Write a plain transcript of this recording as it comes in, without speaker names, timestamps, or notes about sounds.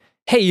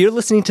Hey, you're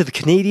listening to the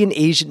Canadian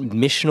Asian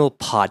Missional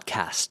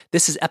Podcast.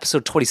 This is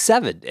episode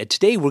 27, and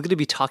today we're going to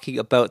be talking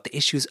about the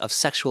issues of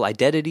sexual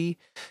identity,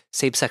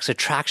 same-sex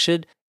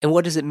attraction, and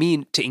what does it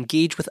mean to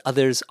engage with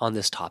others on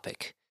this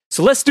topic.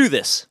 So let's do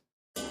this.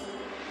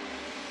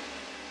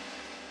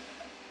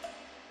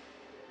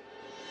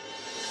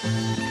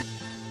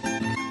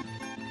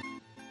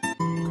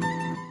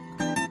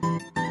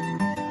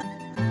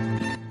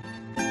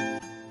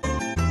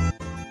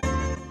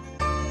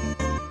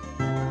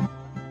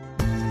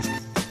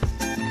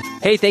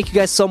 Hey, thank you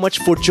guys so much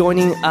for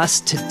joining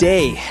us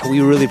today.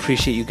 We really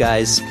appreciate you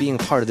guys being a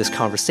part of this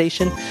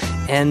conversation.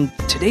 And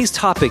today's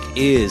topic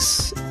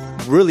is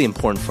really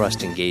important for us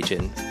to engage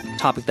in. A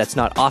topic that's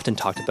not often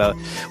talked about.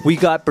 We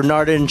got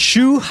Bernard and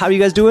Shu. How are you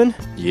guys doing?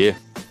 Yeah.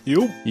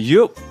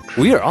 Yup.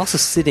 We are also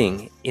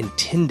sitting in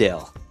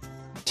Tyndale.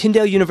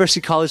 Tyndale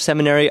University College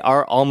Seminary,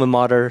 our alma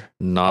mater.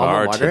 Not alma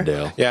our mater?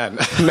 Tyndale. Yeah,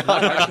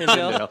 Not our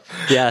Tyndale.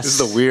 Yes. This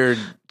is the weird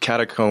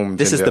catacomb.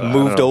 This is the Tyndale. I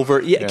don't moved know.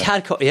 over.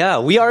 Yeah,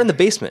 we are in the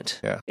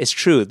basement. Yeah. It's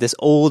true. This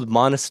old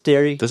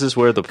monastery. This is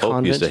where the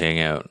Pope used to Convent? hang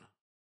out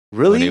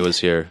Really? when he was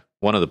here.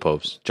 One of the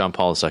popes, John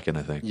Paul II,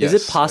 I think. Yeah. Is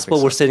Yes, it I possible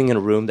think so. we're sitting in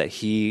a room that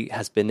he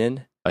has been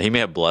in? He may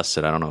have blessed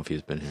it. I don't know if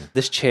he's been here.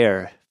 This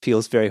chair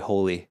feels very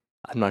holy.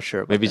 I'm not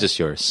sure. About Maybe that. just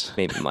yours.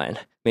 Maybe mine.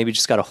 Maybe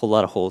just got a whole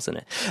lot of holes in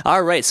it.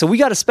 All right, so we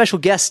got a special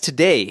guest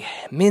today,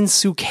 Min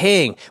Soo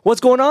Kang. What's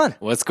going on?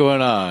 What's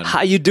going on?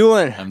 How you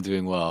doing? I'm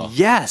doing well.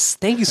 Yes,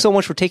 thank you so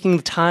much for taking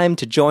the time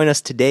to join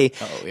us today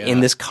yeah.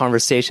 in this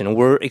conversation.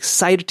 We're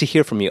excited to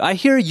hear from you. I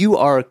hear you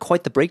are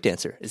quite the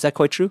breakdancer. Is that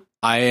quite true?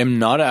 I am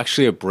not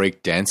actually a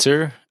break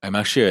dancer. I'm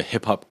actually a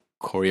hip hop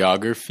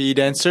choreography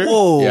dancer.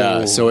 Whoa.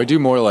 Yeah, so I do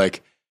more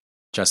like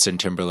Justin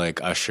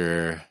Timberlake,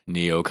 Usher,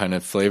 Neo kind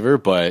of flavor.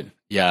 But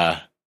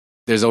yeah,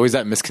 there's always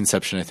that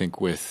misconception, I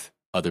think, with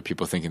other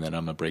people thinking that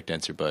I'm a break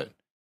dancer, but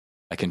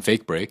I can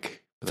fake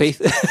break. Faith.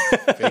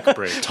 Fake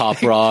break.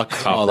 Top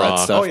rock, all rock.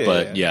 that stuff. Oh, yeah,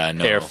 but yeah. yeah,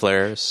 no. Air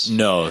flares.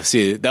 No,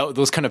 see,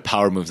 those kind of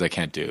power moves I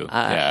can't do.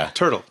 Yeah.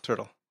 Turtle.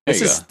 There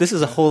This you is go. this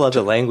is a whole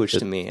other language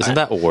to me. Isn't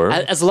that a word?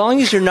 As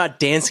long as you're not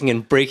dancing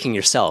and breaking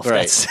yourself,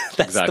 Right. that's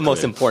Exactly. the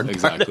most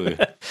important part. Exactly.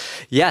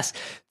 Yes.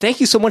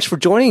 Thank you so much for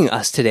joining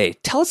us today.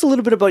 Tell us a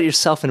little bit about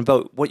yourself and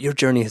about what your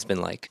journey has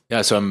been like.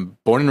 Yeah, so I'm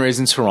born and raised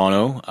in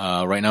Toronto.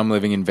 Right now I'm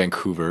living in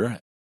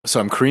Vancouver. So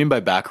I'm Korean by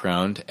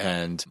background,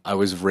 and I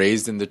was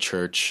raised in the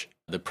church,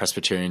 the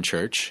Presbyterian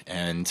church.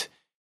 And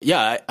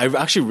yeah, I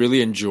actually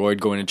really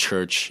enjoyed going to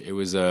church. It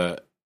wasn't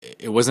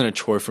a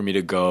chore for me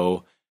to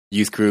go.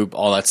 Youth group,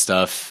 all that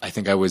stuff. I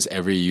think I was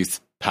every youth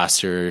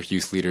pastor,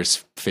 youth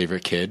leader's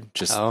favorite kid.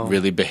 Just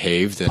really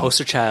behaved. And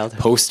Poster child.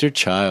 Poster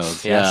child.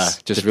 Yes.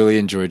 Yeah, just really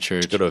enjoyed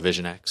church. Go to a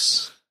Vision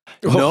X.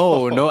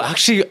 No,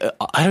 actually,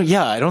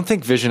 I don't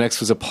think Vision X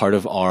was a part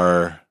of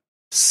our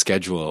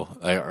schedule,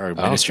 our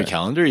ministry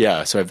calendar.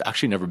 Yeah, so I've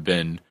actually never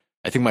been.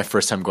 I think my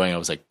first time going, I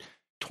was like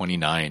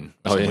 29.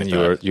 Oh, and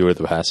you were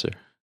the pastor.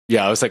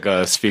 Yeah, I was like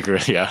a speaker.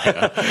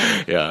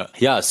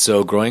 Yeah.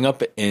 So growing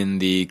up in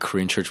the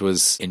Korean church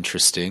was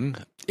interesting.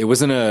 It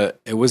wasn't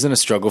a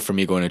struggle for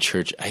me going to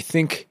church. I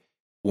think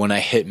when I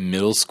hit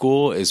middle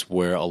school is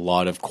where a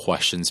lot of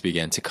questions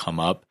began to come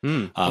up.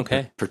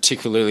 Okay.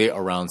 Particularly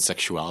around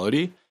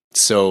sexuality.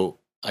 So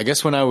I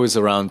guess when I was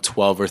around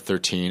 12 or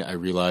 13, I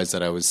realized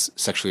that I was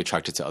sexually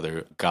attracted to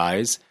other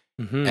guys.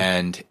 Mm-hmm.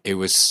 And it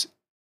was,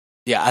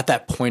 at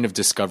that point of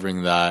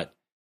discovering that,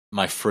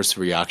 my first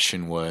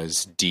reaction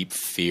was deep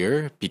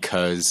fear,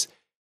 because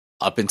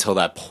up until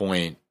that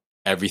point,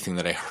 everything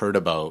that I heard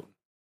about,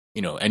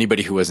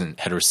 anybody who wasn't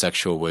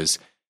heterosexual was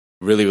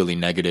really, really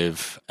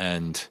negative.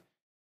 And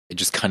it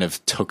just kind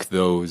of took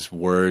those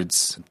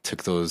words,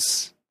 took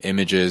those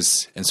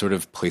images and sort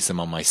of placed them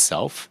on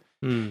myself.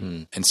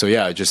 Mm. And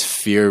so, just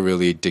fear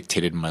really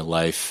dictated my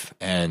life.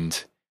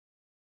 And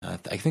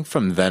I think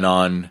from then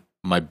on,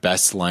 my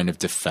best line of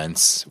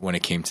defense when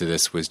it came to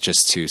this was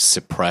just to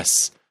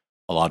suppress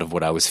a lot of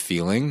what I was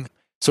feeling,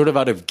 sort of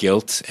out of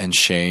guilt and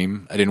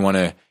shame. I didn't want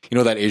to,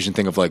 that Asian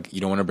thing of like, you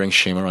don't want to bring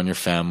shame around your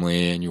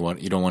family, and you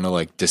don't want to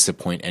like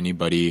disappoint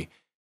anybody.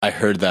 I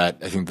heard that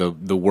I think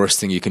the worst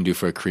thing you can do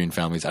for a Korean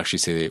family is actually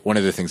say, one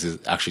of the things is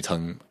actually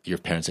telling your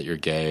parents that you're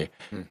gay.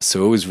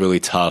 So it was really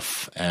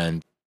tough.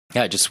 And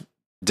I just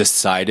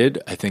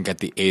decided, I think at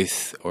the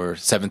 7th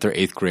or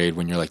 8th grade,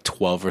 when you're like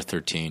 12 or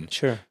 13,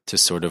 Sure. to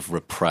sort of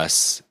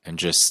repress and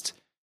just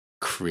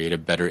create a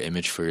better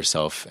image for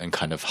yourself and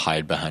kind of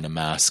hide behind a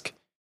mask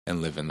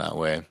and live in that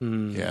way.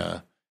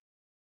 Mm.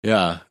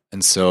 Yeah.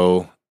 And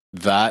so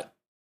that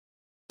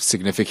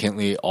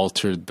significantly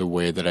altered the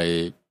way that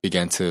I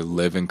began to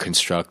live and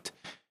construct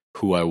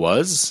who I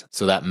was.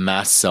 So that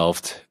mass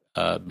self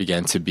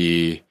began to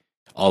be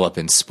all up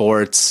in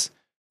sports,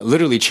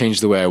 literally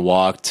changed the way I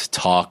walked,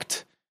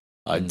 talked,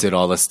 did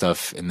all that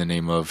stuff in the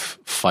name of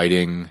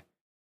fighting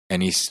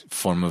any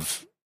form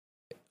of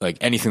like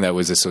anything that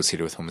was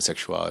associated with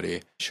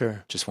homosexuality.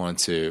 Sure. Just wanted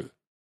to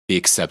be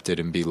accepted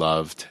and be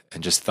loved,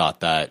 and just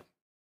thought that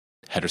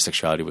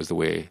heterosexuality was the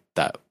way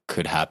that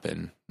could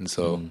happen. And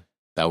so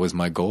that was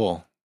my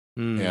goal.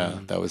 Yeah,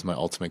 that was my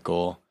ultimate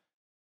goal.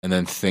 And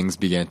then things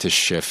began to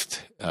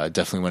shift.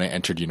 Definitely when I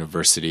entered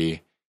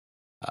university,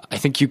 I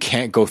think you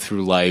can't go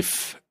through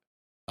life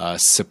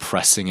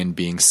suppressing and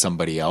being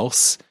somebody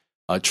else.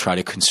 Try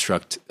to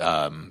construct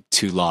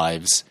two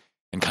lives,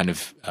 and kind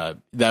of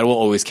that will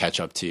always catch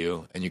up to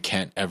you, and you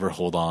can't ever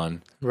hold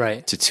on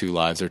Right. to two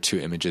lives or two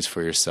images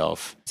for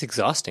yourself. It's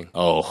exhausting.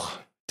 Oh,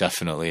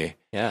 definitely.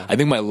 Yeah. I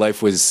think my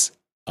life was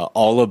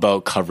all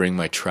about covering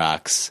my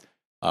tracks,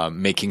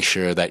 making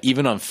sure that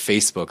even on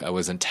Facebook, I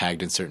wasn't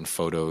tagged in certain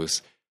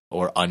photos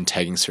or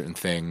untagging certain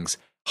things,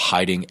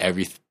 hiding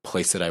every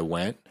place that I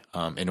went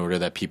in order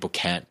that people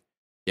can't,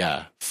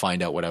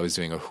 find out what I was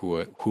doing or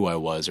who I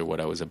was or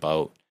what I was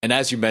about. And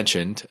as you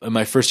mentioned, in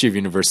my first year of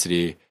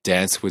university,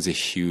 dance was a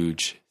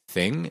huge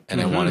thing, and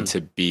I wanted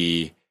to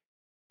be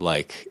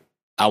like,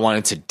 I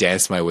wanted to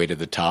dance my way to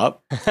the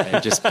top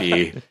and just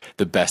be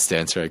the best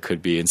dancer I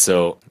could be. And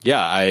so,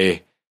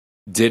 I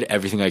did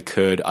everything I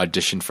could,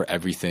 auditioned for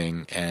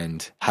everything,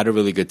 and had a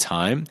really good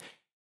time.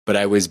 But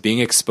I was being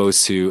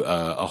exposed to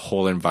a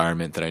whole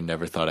environment that I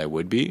never thought I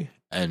would be.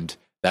 And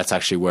that's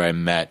actually where I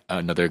met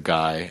another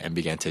guy and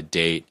began to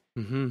date.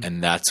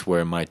 And that's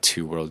where my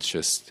two worlds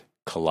just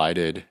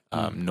collided.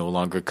 No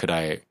longer could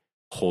I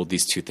hold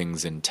these two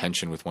things in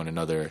tension with one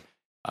another.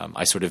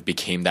 I sort of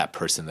became that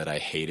person that I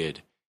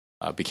hated,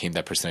 became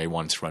that person I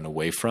wanted to run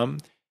away from,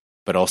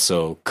 but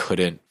also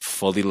couldn't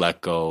fully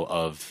let go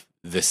of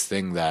this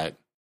thing that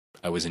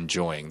I was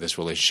enjoying, this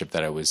relationship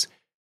that I was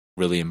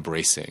really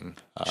embracing.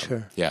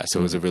 Sure. Yeah, so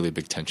it was a really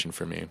big tension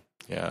for me.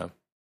 Yeah.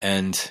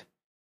 And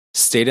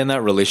stayed in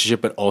that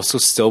relationship, but also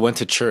still went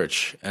to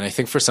church. And I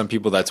think for some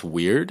people that's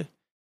weird,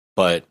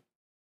 but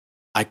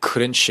I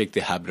couldn't shake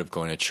the habit of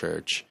going to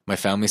church. My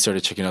family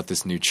started checking out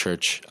this new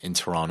church in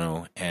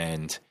Toronto,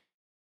 and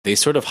they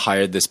sort of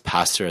hired this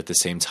pastor at the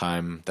same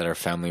time that our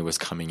family was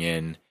coming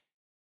in.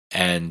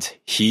 And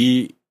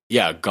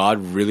God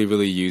really,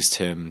 really used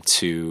him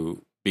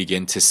to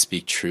begin to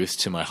speak truth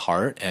to my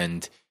heart.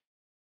 And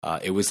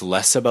it was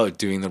less about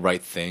doing the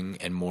right thing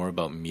and more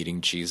about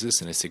meeting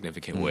Jesus in a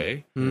significant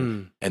way.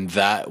 And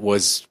that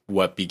was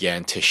what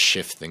began to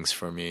shift things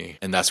for me.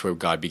 And that's where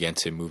God began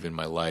to move in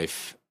my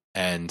life.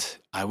 And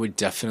I would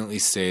definitely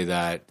say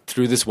that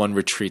through this one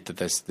retreat that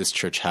this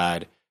church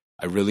had,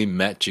 I really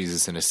met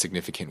Jesus in a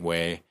significant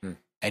way.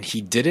 And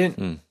he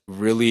didn't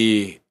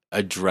really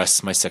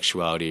address my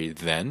sexuality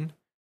then.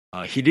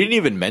 He didn't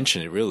even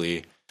mention it,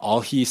 really.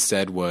 All he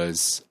said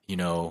was,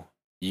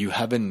 you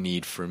have a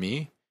need for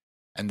me,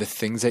 and the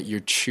things that you're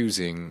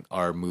choosing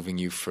are moving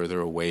you further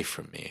away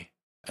from me.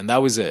 And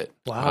that was it.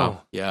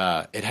 Wow.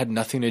 Yeah. It had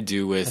nothing to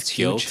do with That's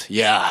guilt. huge.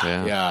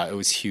 Yeah. It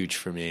was huge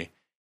for me.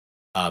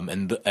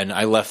 And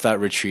I left that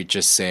retreat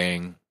just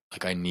saying,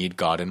 like, I need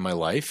God in my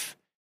life.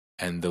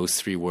 And those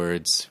 3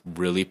 words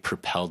really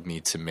propelled me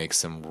to make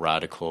some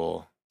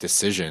radical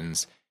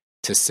decisions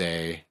to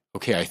say,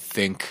 okay, I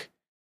think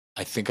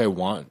I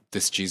want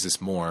this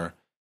Jesus more.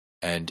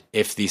 And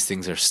if these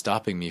things are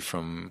stopping me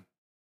from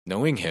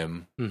knowing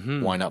him,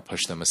 why not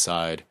push them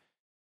aside?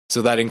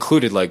 So that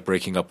included like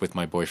breaking up with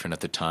my boyfriend at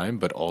the time,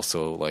 but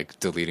also like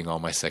deleting all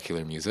my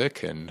secular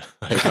music and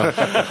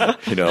not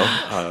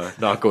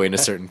going to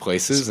certain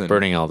places and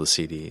Burning all the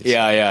CDs.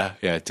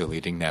 Yeah.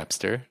 Deleting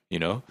Napster,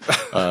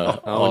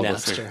 all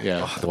those Napster. things.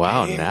 Yeah.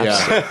 Wow,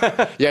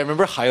 Napster. Yeah. I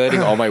remember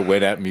highlighting all my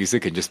Winamp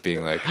music and just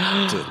being like,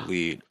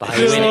 delete.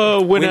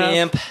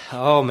 Winamp.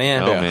 Oh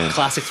man. man.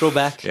 Classic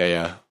throwback.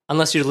 Yeah.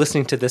 Unless you're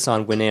listening to this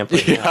on Winamp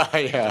right now.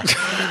 Yeah.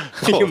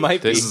 You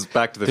might be. This is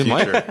Back to the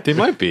Future. They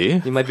might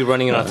be. You might be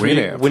running it on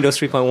Winamp. Windows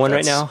 3.1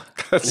 right now.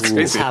 That's It's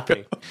crazy.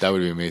 happening. That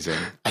would be amazing.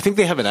 I think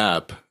they have an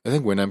app. I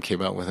think Winamp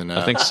came out with an app.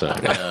 I think so.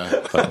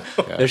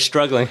 Yeah. They're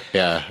struggling.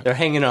 Yeah. They're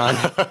hanging on.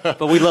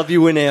 But we love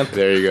you, Winamp.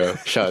 There you go.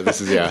 Shout out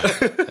to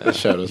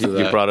that.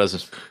 You brought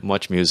us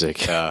much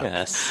music.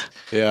 Yes.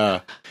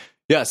 Yeah.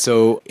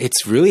 So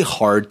it's really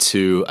hard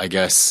to, I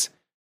guess,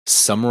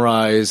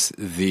 summarize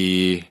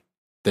the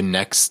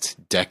next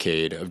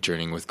decade of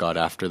journeying with God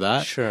after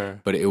that. Sure.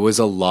 But it was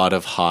a lot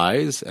of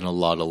highs and a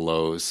lot of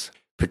lows,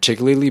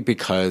 particularly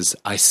because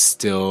I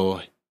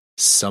still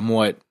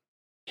somewhat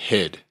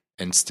hid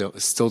and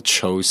still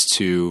chose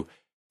to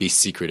be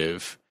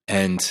secretive.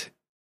 And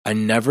I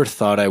never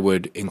thought I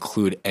would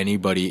include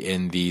anybody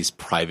in these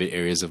private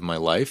areas of my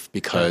life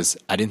because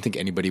I didn't think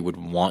anybody would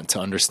want to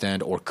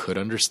understand or could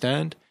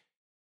understand.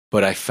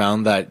 But I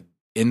found that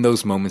in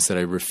those moments that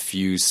I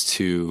refused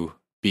to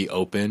be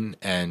open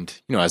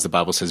and, as the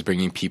Bible says,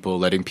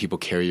 letting people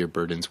carry your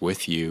burdens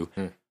with you,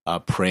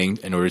 praying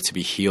in order to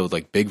be healed,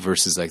 like big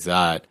verses like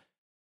that.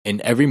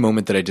 In every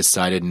moment that I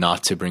decided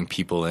not to bring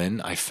people in,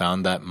 I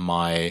found that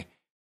my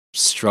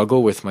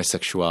struggle with my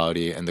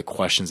sexuality and the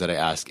questions that I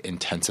asked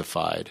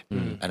intensified.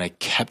 And I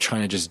kept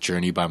trying to just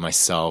journey by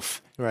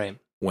myself. Right.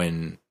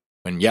 When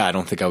I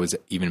don't think I was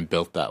even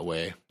built that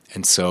way.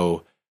 And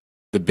so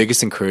the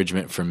biggest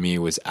encouragement for me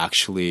was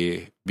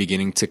actually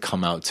beginning to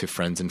come out to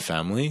friends and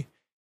family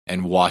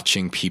and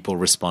watching people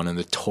respond in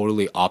the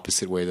totally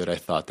opposite way that I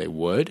thought they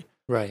would.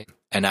 Right.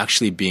 and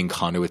actually being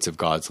conduits of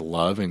God's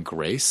love and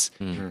grace,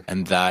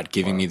 and that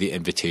giving me the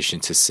invitation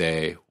to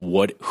say,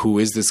 who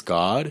is this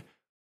God?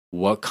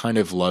 What kind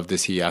of love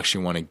does he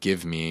actually want to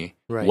give me?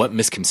 Right. What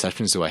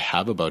misconceptions do I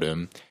have about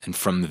him? And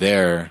from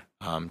there,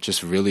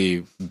 just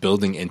really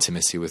building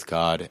intimacy with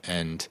God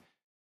and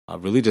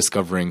really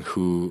discovering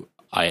who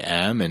I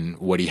am and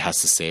what he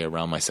has to say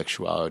around my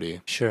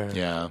sexuality. Sure.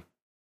 Yeah.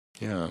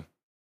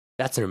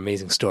 That's an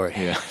amazing story.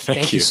 Yeah.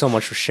 Thank you so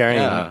much for sharing.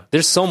 Yeah.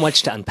 There's so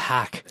much to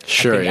unpack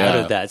Sure, out yeah.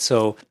 of that.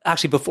 So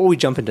actually, before we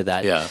jump into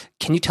that, Yeah.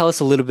 can you tell us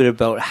a little bit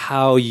about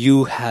how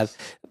you have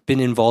been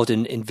involved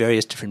in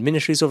various different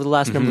ministries over the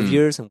last number of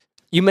years? And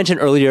you mentioned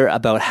earlier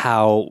about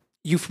how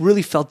you've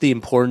really felt the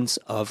importance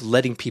of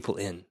letting people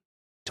in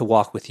to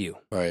walk with you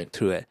Right.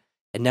 through it.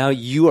 And now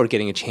you are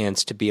getting a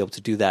chance to be able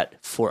to do that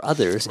for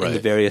others in the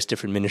Right. various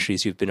different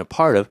ministries you've been a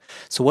part of.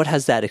 So what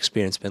has that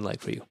experience been like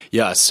for you?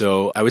 Yeah,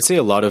 so I would say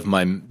a lot of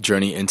my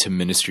journey into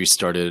ministry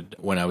started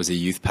when I was a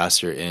youth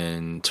pastor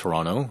in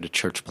Toronto, the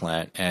church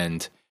plant.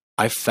 And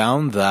I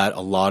found that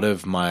a lot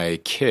of my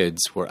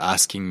kids were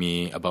asking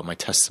me about my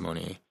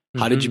testimony.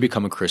 How did you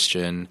become a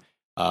Christian?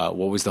 What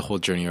was the whole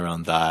journey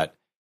around that?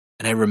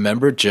 And I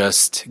remember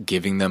just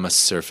giving them a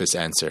surface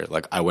answer.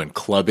 Like, I went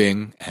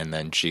clubbing and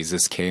then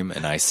Jesus came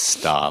and I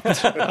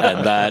stopped.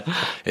 And that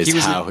is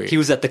He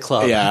was at the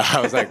club. Yeah,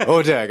 I was like,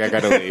 oh, dang, I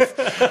gotta leave.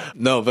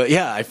 No, but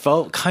yeah, I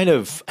felt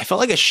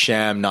like a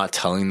sham not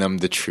telling them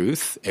the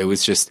truth. It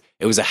was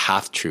a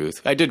half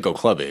truth. I did go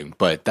clubbing,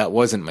 but that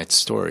wasn't my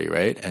story,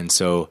 right? And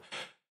so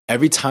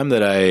every time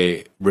that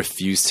I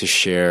refused to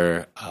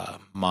share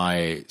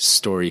my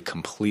story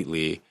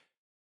completely,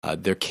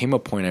 there came a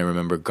point I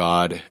remember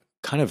God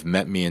kind of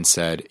met me and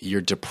said,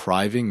 "You're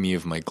depriving me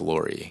of my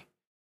glory.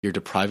 You're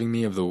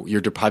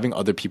depriving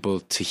other people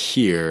to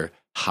hear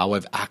how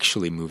I've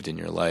actually moved in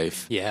your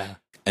life." Yeah.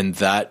 And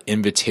that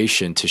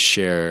invitation to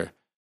share,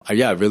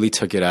 I really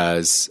took it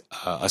as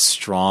a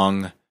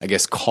strong, I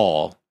guess,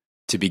 call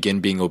to begin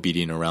being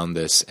obedient around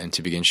this and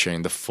to begin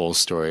sharing the full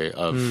story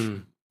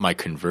of my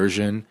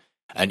conversion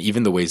and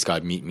even the ways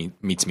God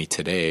meets me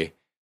today.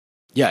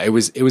 Yeah, it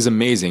was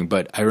amazing.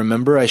 But I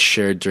remember I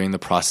shared during the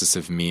process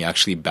of me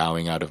actually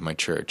bowing out of my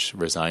church,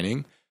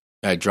 resigning.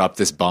 I dropped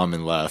this bomb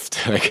and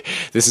left. Like,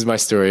 this is my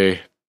story.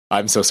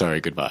 I'm so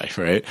sorry. Goodbye.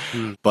 Right.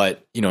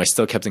 But, I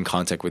still kept in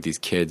contact with these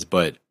kids.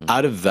 But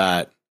out of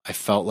that, I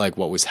felt like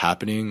what was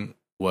happening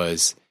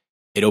was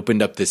it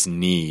opened up this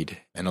need.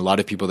 And a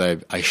lot of people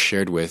that I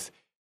shared with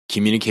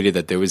communicated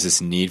that there was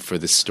this need for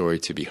this story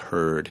to be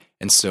heard.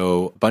 And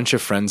so a bunch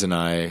of friends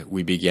and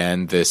we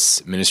began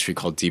this ministry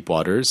called Deep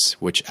Waters,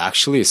 which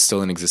actually is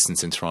still in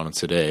existence in Toronto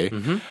today.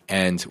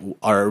 And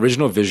our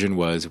original vision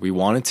was we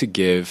wanted to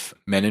give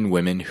men and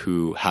women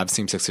who have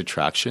same-sex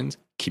attractions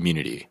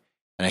community.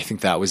 And I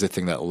think that was the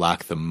thing that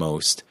lacked the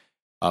most.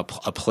 A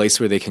place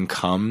where they can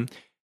come,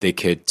 they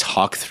could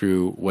talk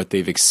through what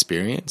they've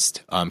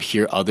experienced,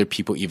 hear other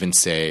people even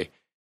say,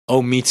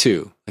 "Oh, me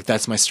too. Like,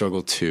 that's my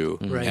struggle too."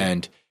 Right.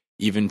 And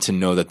even to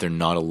know that they're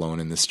not alone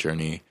in this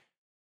journey.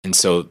 And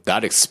so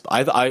that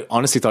I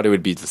honestly thought it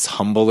would be this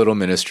humble little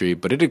ministry,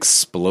 but it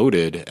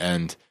exploded.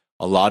 And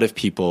a lot of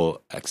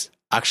people,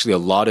 actually a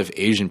lot of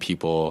Asian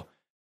people,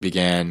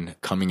 began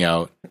coming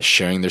out,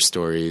 sharing their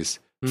stories,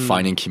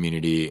 finding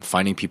community,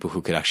 finding people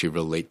who could actually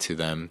relate to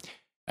them.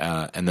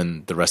 And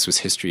then the rest was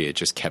history. It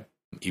just kept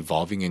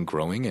evolving and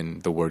growing,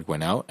 and the word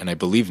went out. And I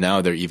believe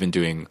now they're even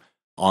doing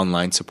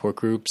online support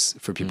groups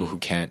for people who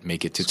can't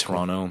make it to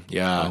Toronto.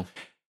 Yeah. Wow.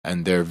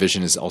 And their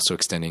vision is also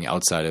extending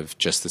outside of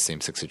just the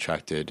same-sex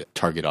attracted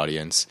target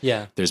audience.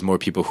 Yeah. There's more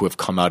people who have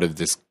come out of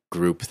this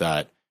group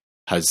that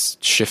has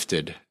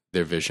shifted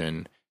their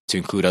vision to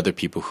include other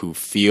people who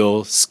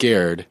feel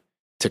scared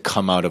to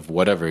come out of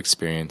whatever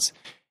experience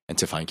and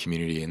to find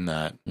community in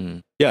that.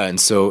 Yeah. And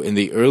so in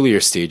the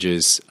earlier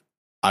stages,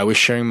 I was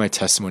sharing my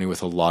testimony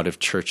with a lot of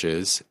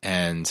churches.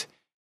 And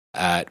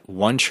at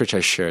one church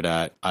I shared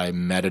at, I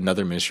met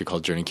another ministry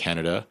called Journey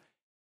Canada.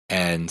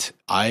 And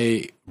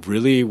I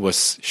really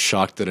was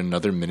shocked that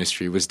another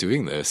ministry was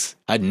doing this.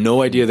 I had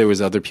no idea there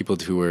was other people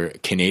who were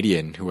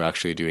Canadian who were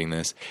actually doing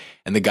this.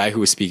 And the guy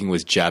who was speaking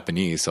was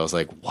Japanese. So I was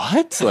like,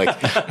 what?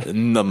 Like,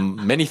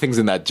 many things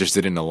in that just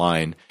didn't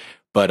align.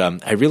 But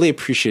I really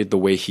appreciated the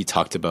way he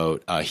talked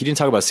about, he didn't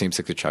talk about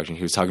same-sex attraction.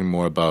 He was talking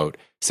more about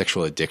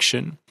sexual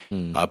addiction.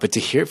 But to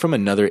hear it from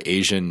another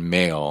Asian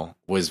male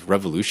was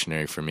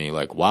revolutionary for me.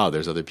 Like, wow,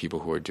 there's other people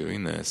who are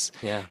doing this.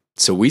 Yeah.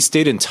 So we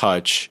stayed in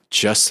touch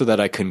just so that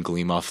I couldn't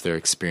glean off their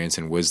experience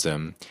and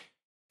wisdom.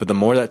 But the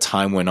more that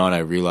time went on, I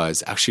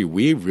realized actually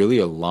we really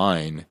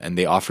align. And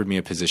they offered me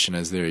a position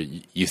as their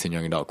youth and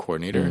young adult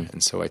coordinator.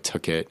 And so I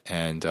took it,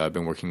 and I've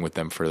been working with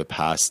them for the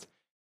past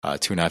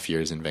 2.5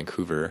 years in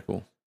Vancouver.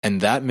 Cool.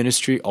 And that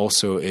ministry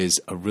also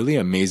is a really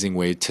amazing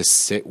way to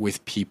sit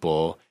with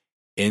people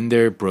in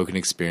their broken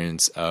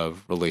experience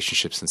of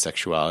relationships and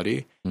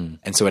sexuality.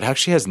 And so it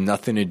actually has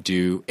nothing to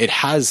do, it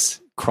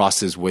has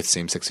crosses with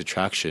same-sex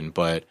attraction,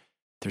 but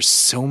there's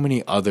so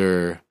many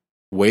other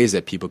ways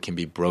that people can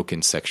be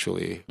broken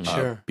sexually,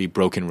 Sure. be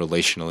broken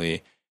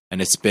relationally.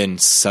 And it's been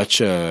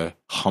such a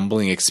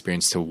humbling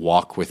experience to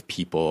walk with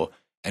people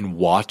and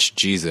watch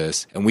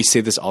Jesus. And we say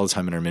this all the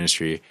time in our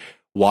ministry,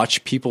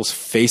 watch people's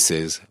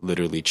faces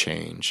literally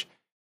change,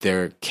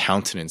 their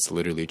countenance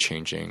literally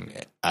changing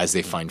as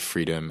they find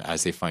freedom,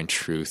 as they find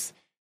truth,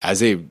 as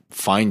they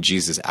find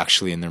Jesus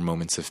actually in their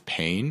moments of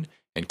pain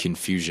and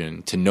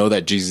confusion. To know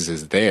that Jesus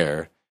is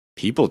there,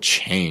 people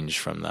change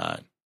from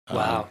that.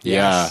 Wow. Yeah.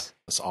 Yes.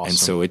 That's awesome. And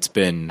so it's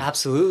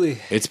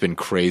been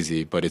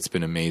crazy, but it's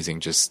been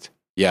amazing. Just,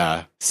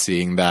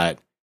 seeing that,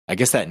 I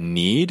guess, that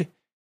need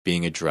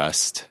being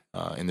addressed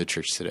in the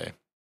church today.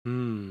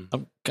 I'm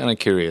kind of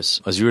curious,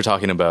 as you were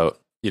talking about,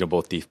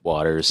 both Deep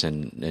Waters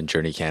and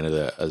Journey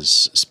Canada as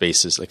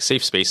spaces, like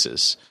safe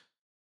spaces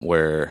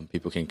where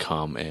people can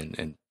come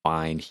and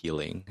find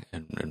healing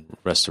and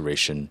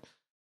restoration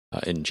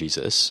in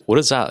Jesus. What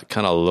does that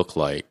kind of look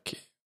like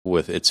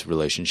with its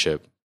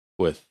relationship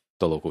with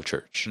the local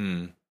church?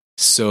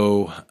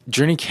 So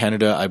Journey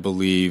Canada, I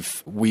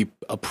believe, we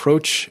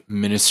approach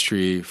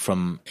ministry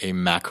from a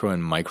macro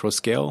and micro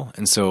scale.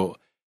 And so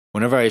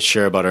whenever I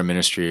share about our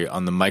ministry,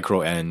 on the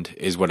micro end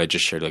is what I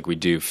just shared. Like, we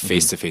do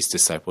face-to-face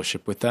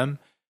discipleship with them.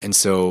 And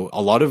so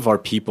a lot of our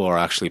people are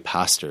actually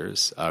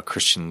pastors,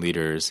 Christian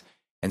leaders.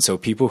 And so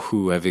people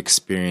who have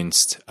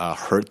experienced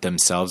hurt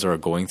themselves or are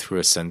going through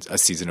a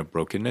season of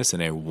brokenness,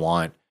 and they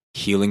want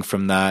healing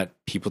from that,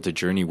 people to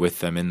journey with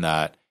them in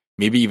that,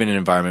 maybe even an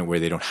environment where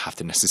they don't have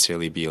to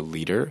necessarily be a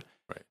leader.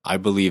 Right. I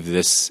believe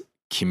this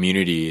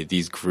community,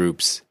 these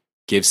groups,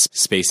 gives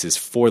spaces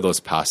for those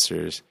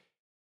pastors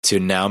to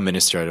now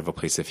minister out of a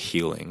place of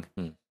healing.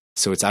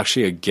 So it's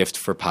actually a gift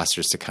for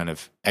pastors to kind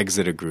of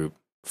exit a group,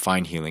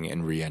 find healing,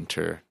 and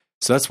re-enter.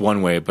 So that's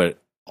one way, but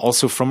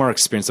also from our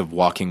experience of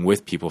walking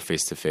with people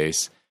face to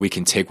face, we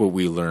can take what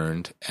we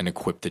learned and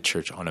equip the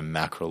church on a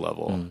macro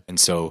level. And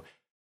so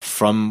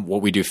from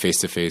what we do face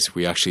to face,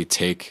 we actually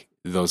take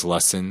those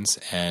lessons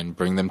and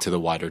bring them to the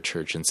wider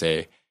church and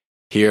say,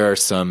 here are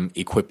some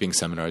equipping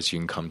seminars you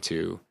can come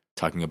to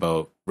talking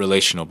about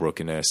relational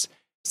brokenness,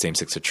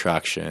 same-sex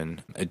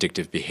attraction,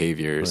 addictive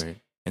behaviors. Right.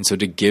 And so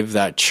to give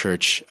that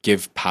church,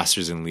 give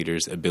pastors and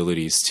leaders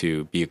abilities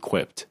to be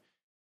equipped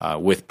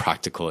with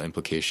practical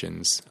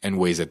implications and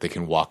ways that they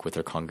can walk with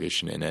their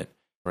congregation in it.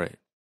 Right.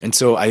 And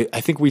so I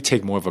think we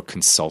take more of a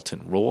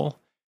consultant role,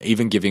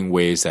 even giving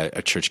ways that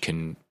a church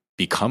can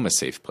become a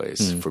safe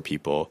place for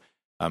people.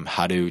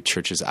 How do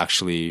churches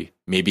actually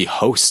maybe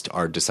host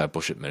our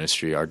discipleship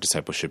ministry, our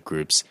discipleship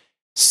groups,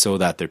 so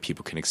that their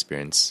people can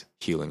experience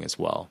healing as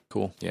well?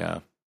 Cool. Yeah.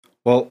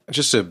 Well,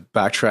 just to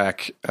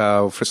backtrack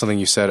for something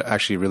you said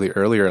actually really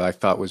earlier, I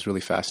thought was really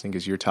fascinating,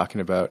 because you're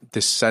talking about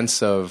this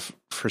sense of,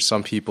 for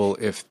some people,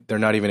 if they're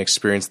not even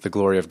experiencing the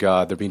glory of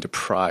God, they're being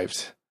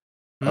deprived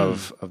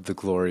of the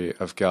glory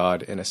of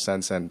God in a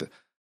sense. And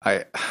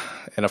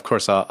of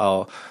course,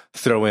 I'll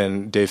throw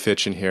in Dave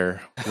Fitch in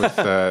here with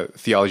the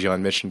Theology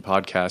on Mission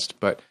podcast,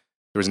 but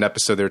there was an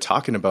episode they were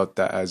talking about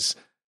that, as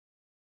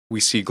we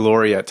see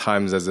glory at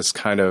times as this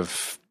kind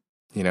of,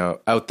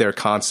 out there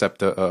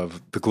concept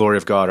of the glory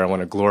of God, or I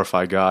want to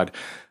glorify God,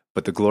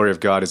 but the glory of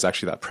God is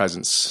actually that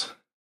presence,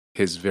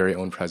 His very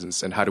own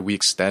presence. And how do we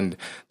extend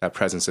that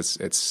presence?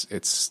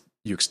 It's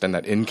you extend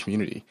that in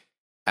community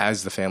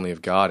as the family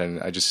of God. And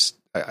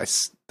that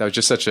was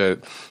just such a,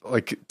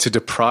 like, to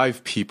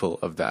deprive people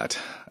of that.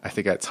 I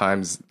think at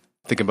times,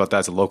 thinking about that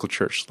as a local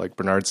church, like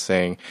Bernard's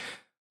saying,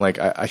 like,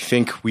 I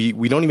think we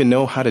don't even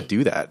know how to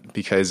do that,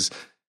 because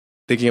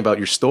thinking about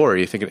your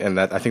story, I think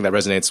that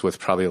resonates with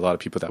probably a lot of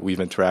people that we've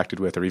interacted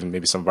with, or even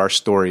maybe some of our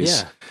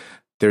stories. Yeah.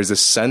 There's a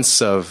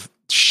sense of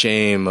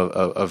shame,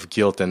 of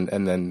guilt, and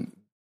then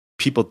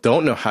people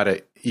don't know how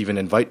to even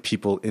invite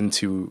people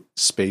into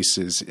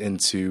spaces,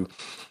 into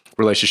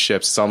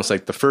relationships. It's almost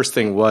like the first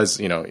thing was,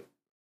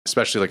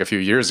 especially like a few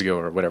years ago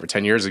or whatever,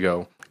 10 years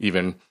ago,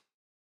 even,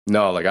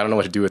 no, like, I don't know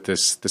what to do with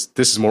this. This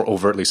is more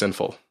overtly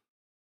sinful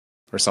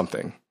or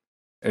something.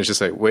 And it's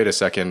just like, wait a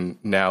second,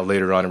 now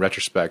later on in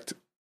retrospect,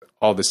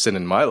 all the sin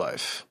in my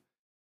life,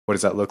 what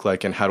does that look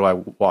like? And how do I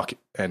walk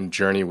and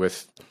journey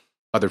with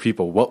other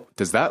people? What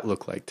does that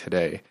look like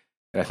today?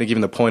 And I think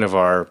even the point of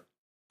our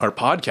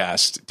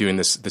podcast, doing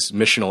this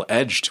missional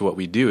edge to what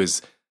we do,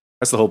 is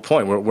that's the whole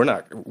point.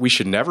 We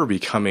should never be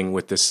coming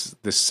with this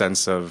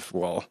sense of,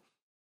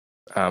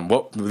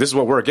 this is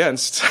what we're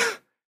against.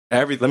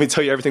 Let me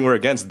tell you everything we're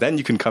against. Then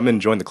you can come in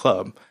and join the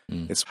club.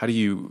 It's how do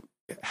you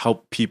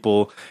help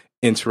people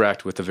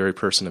interact with the very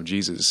person of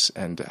Jesus,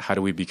 and how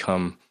do we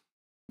become,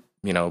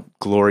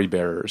 glory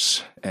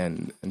bearers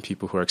and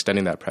people who are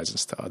extending that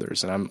presence to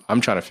others. And I'm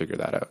trying to figure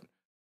that out.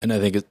 And I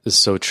think it's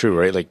so true,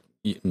 right? Like,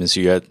 Ms.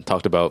 You had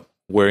talked about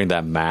wearing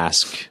that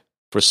mask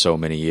for so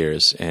many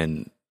years.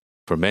 And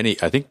for many,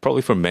 I think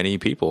probably for many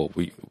people,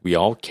 we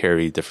all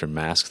carry different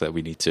masks that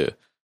we need to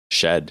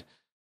shed.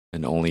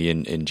 And only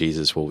in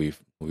Jesus will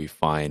we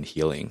find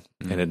healing.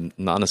 And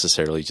not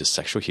necessarily just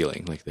sexual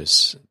healing. Like,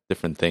 there's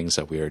different things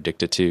that we are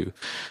addicted to,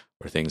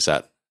 or things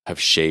that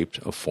have shaped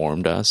or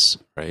formed us,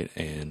 right?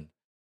 And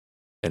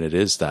it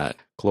is that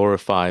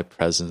glorified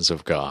presence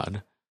of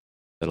God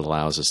that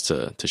allows us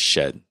to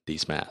shed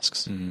these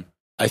masks.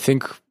 I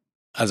think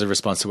as a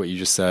response to what you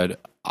just said,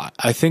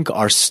 I think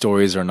our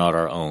stories are not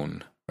our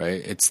own,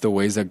 right? It's the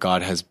ways that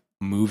God has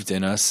moved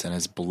in us and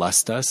has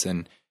blessed us.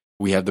 And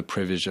we have the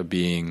privilege of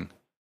being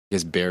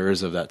his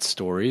bearers of that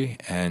story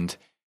and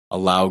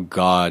allow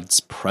God's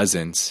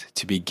presence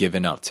to be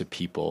given out to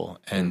people.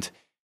 And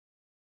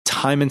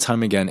time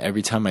again,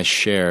 every time I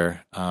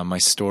share my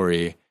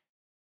story,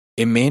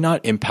 it may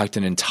not impact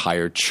an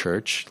entire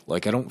church.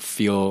 Like, I don't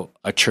feel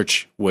a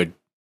church would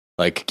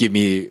like give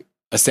me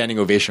a standing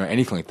ovation or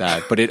anything like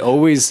that, but it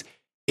always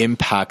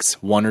impacts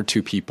one or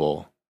two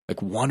people,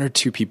 like one or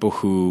two people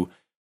who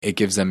it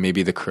gives them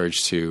maybe the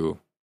courage to,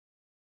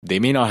 they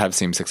may not have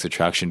same-sex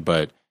attraction,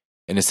 but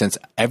in a sense,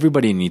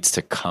 everybody needs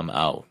to come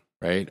out,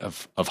 right?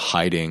 Of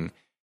hiding.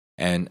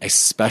 And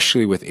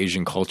especially with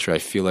Asian culture, I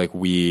feel like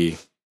we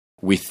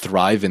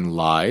thrive in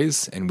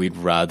lies, and we'd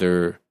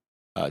rather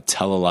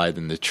tell a lie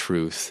than the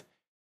truth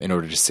in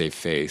order to save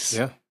face.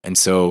 Yeah. And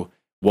so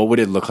what would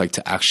it look like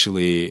to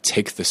actually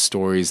take the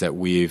stories that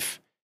we've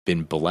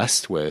been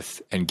blessed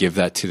with and give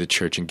that to the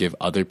church and give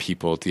other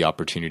people the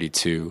opportunity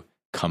to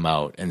come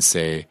out and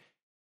say,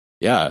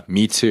 yeah,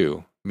 me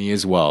too, me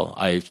as well.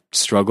 I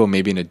struggle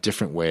maybe in a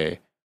different way,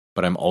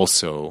 but I'm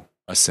also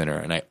a sinner,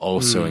 and I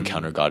also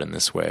encounter God in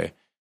this way.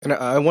 And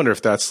I wonder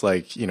if that's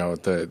like, you know,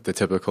 the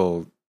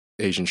typical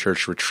Asian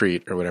church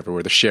retreat or whatever,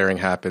 where the sharing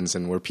happens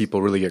and where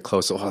people really get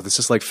close. Oh, this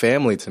is like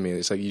family to me.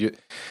 It's like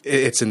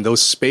it's in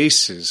those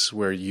spaces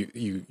where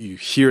you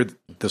hear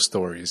the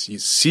stories, you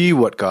see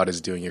what God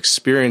is doing, you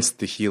experience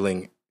the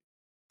healing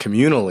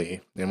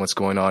communally and what's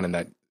going on in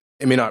that.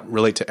 It may not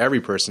relate to every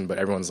person, but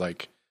everyone's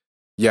like,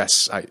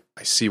 yes, I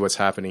see what's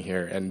happening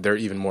here. And they're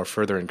even more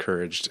further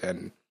encouraged.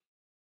 And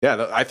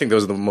yeah, I think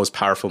those are the most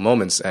powerful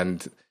moments,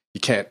 and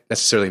you can't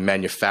necessarily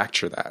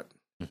manufacture that.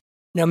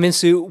 Now,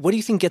 Minsu, what do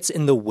you think gets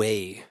in the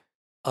way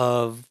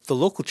of the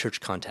local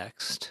church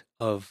context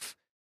of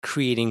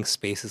creating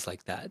spaces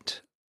like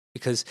that?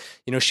 Because,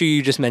 you know, Shu,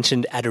 you just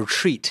mentioned at a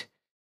retreat.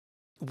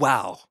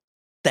 Wow,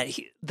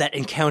 that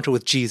encounter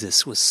with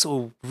Jesus was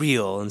so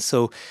real and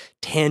so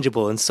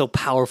tangible and so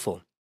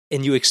powerful,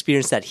 and you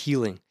experienced that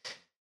healing.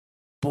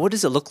 But what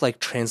does it look like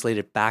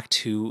translated back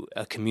to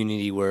a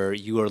community where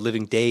you are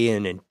living day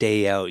in and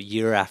day out,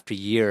 year after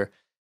year,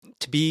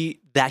 to be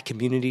that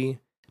community,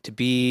 to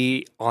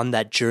be on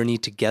that journey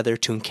together,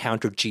 to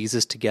encounter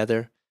Jesus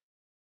together,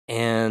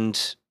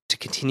 and to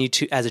continue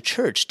to, as a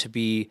church, to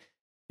be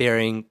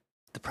bearing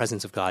the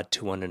presence of God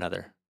to one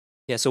another?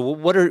 Yeah, so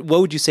what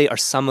would you say are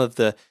some of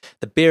the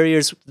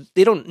barriers?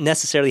 They don't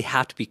necessarily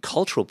have to be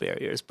cultural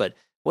barriers, but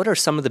what are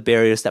some of the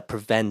barriers that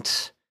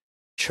prevent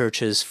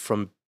churches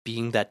from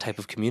being that type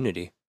of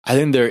community? I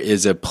think there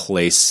is a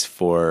place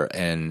for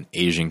an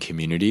Asian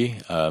community,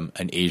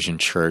 an Asian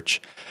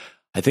church.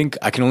 I think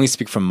I can only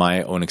speak from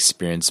my own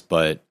experience,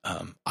 but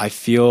I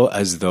feel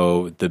as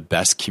though the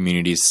best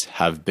communities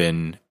have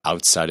been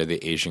outside of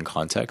the Asian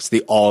context,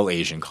 the all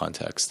Asian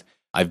context.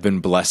 I've been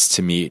blessed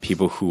to meet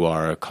people who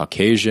are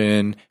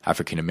Caucasian,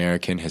 African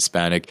American,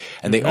 Hispanic,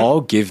 and they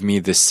all give me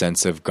this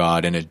sense of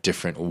God in a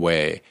different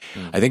way.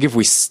 I think if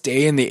we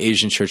stay in the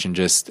Asian church and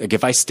just, like,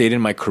 if I stayed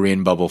in my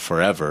Korean bubble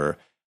forever,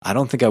 I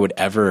don't think I would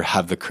ever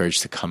have the courage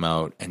to come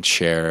out and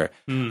share.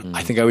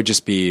 I think I would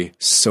just be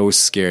so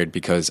scared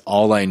because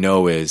all I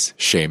know is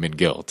shame and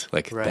guilt.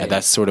 Like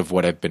that's sort of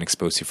what I've been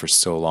exposed to for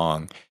so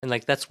long. And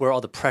like that's where all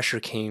the pressure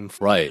came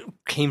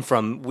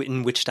from,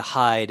 in which to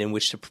hide, in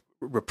which to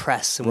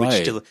repress, in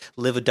which to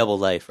live a double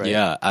life, right?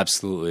 Yeah,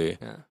 absolutely.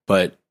 Yeah.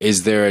 But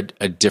is there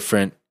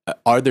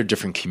are there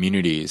different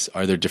communities?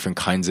 Are there different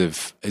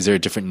is there a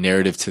different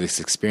narrative to this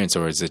experience,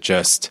 or is it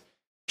just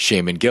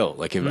shame and guilt?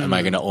 Like, am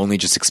I going to only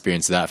just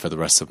experience that for the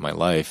rest of my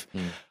life?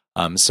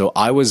 So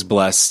I was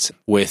blessed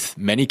with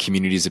many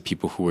communities of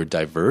people who were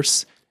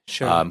diverse,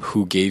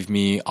 who gave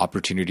me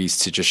opportunities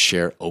to just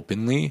share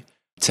openly,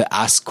 to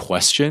ask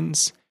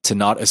questions, to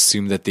not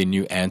assume that they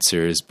knew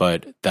answers,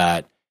 but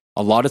that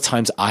a lot of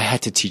times I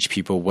had to teach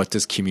people, what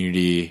does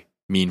community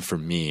mean for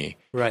me?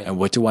 Right. And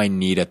what do I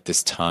need at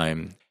this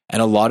time? And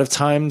a lot of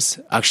times,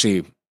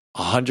 actually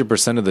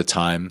 100% of the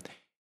time,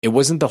 it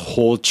wasn't the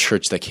whole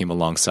church that came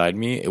alongside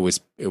me. It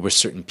was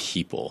certain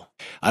people.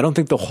 I don't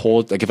think the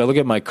whole, like if I look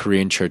at my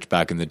Korean church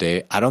back in the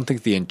day, I don't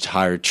think the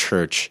entire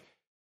church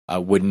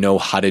would know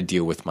how to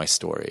deal with my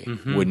story,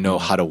 would know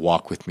how to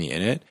walk with me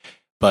in it.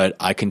 But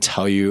I can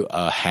tell you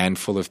a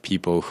handful of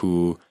people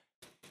who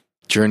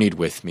journeyed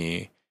with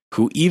me,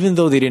 who, even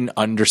though they didn't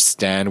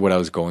understand what I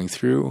was going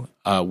through,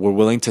 were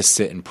willing to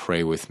sit and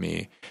pray with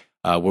me,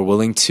 were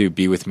willing to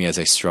be with me as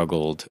I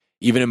struggled.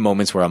 Even in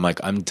moments where I'm like,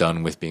 I'm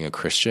done with being a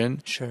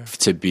Christian,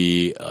 to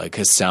be like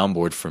a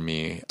soundboard for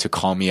me, to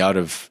call me out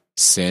of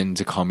sin,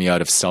 to call me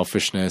out of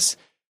selfishness,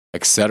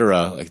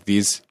 etc. Like,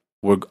 these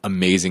were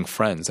amazing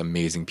friends,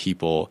 amazing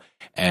people.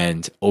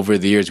 And over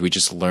the years, we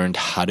just learned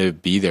how to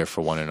be there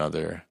for one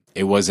another.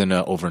 It wasn't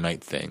an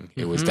overnight thing.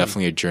 It was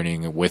definitely a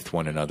journeying with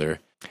one another.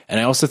 And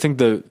I also think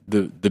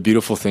the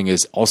beautiful thing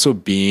is also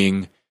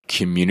being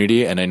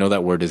community. And I know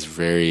that word is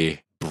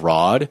very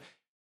broad,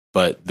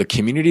 but the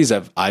communities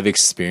I've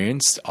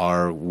experienced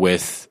are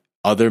with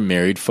other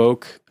married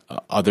folk,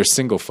 other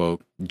single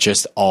folk,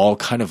 just all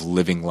kind of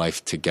living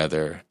life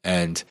together.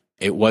 And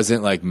it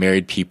wasn't like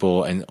married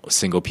people and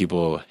single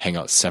people hang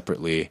out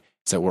separately.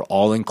 It's that we're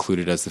all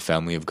included as the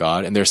family of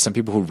God. And there's some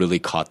people who really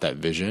caught that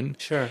vision.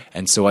 Sure.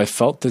 And so I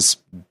felt this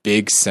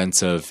big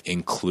sense of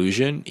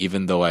inclusion,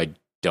 even though I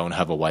don't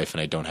have a wife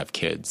and I don't have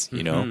kids,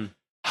 you know?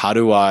 How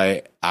do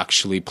I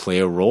actually play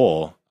a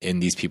role in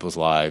these people's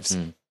lives?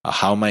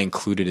 How am I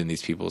included in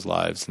these people's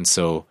lives? And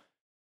so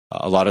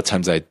a lot of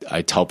times I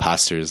tell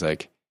pastors,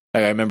 like,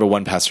 I remember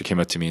one pastor came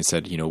up to me and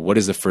said, you know, what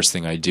is the first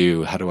thing I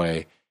do? How do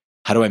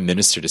I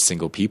minister to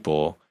single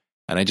people?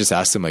 And I just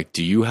asked them, like,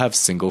 do you have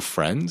single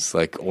friends?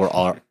 Like,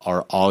 or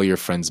are all your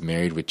friends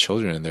married with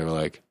children? And they were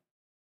like,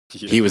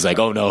 he was like,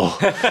 oh no,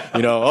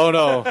 you know, oh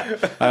no,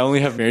 I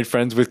only have married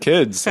friends with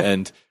kids.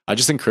 And I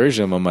just encouraged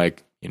him. I'm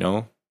like, you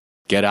know,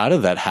 get out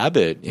of that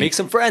habit. Make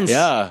some friends.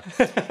 Yeah.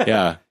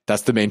 Yeah.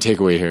 That's the main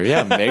takeaway here.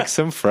 Yeah. Make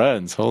some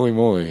friends. Holy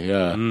moly.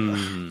 Yeah.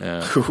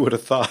 Yeah. Who would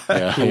have thought?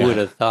 Yeah. Who would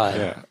have thought?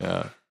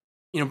 Yeah.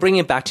 You know, bringing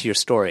it back to your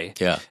story.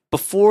 Yeah.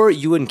 Before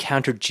you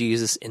encountered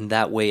Jesus in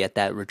that way at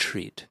that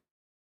retreat,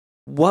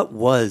 what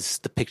was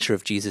the picture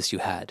of Jesus you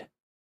had?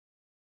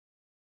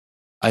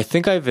 I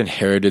think I've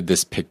inherited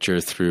this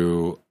picture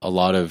through a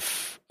lot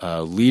of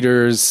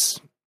leaders,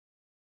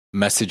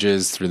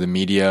 messages, through the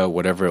media,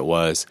 whatever it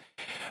was.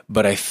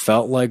 But I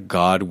felt like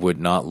God would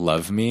not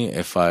love me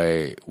if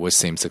I was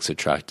same-sex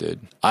attracted.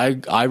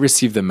 I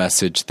received the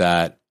message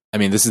that, I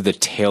mean, this is the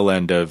tail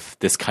end of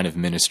this kind of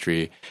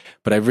ministry,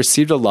 but I've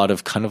received a lot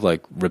of kind of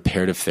like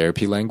reparative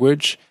therapy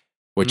language,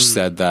 which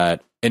said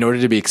that in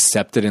order to be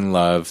accepted and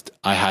loved,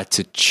 I had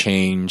to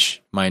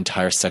change my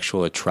entire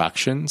sexual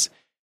attractions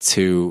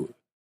to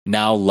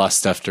now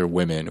lust after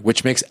women,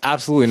 which makes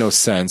absolutely no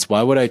sense.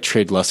 Why would I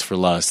trade lust for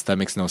lust? That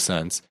makes no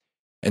sense.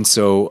 And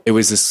so it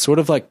was this sort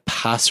of like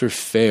pass or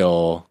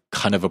fail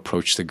kind of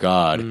approach to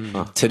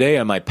God. Today,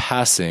 am I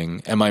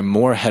passing? Am I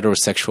more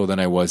heterosexual than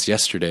I was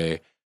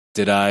yesterday?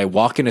 Did I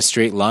walk in a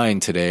straight line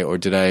today, or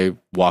did I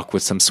walk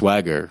with some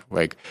swagger?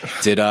 Like,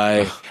 did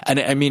I? And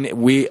I mean,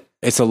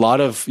 it's a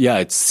lot of,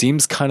 it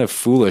seems kind of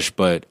foolish,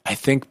 but I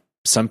think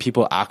some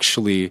people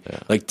actually,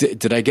 like,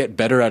 did I get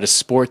better at a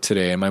sport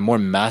today? Am I more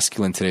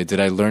masculine today?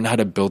 Did I learn how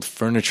to build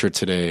furniture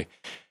today?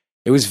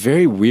 It was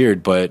very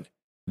weird, but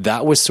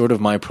that was sort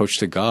of my approach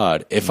to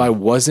God. If I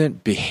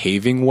wasn't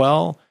behaving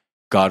well,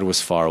 God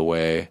was far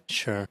away.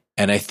 Sure.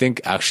 And I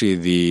think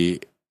actually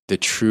the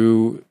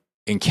true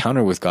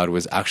encounter with God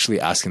was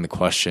actually asking the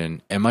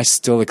question, am I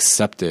still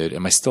accepted?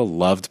 Am I still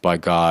loved by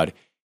God,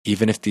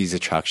 even if these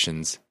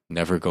attractions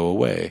never go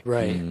away?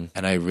 Right.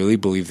 And I really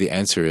believe the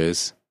answer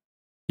is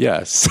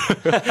yes.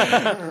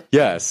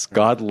 Yes,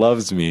 God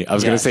loves me. I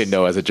was going to say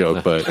no as a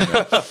joke, but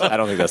I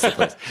don't think that's the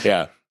place.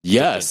 Yeah.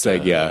 Yes,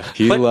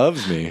 he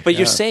loves me. But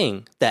you're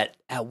saying that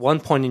at one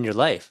point in your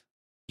life,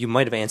 you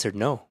might have answered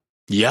no.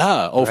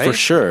 Yeah. Oh, right? For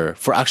sure.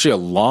 For actually a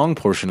long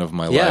portion of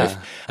my life.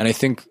 And I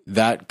think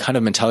that kind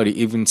of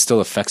mentality even still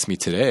affects me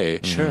today.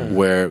 Sure.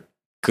 Where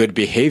good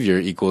behavior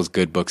equals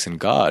good books and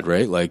God,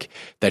 right? Like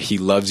that he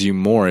loves you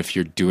more if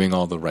you're doing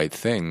all the right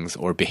things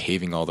or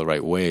behaving all the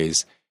right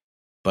ways.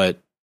 But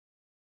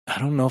I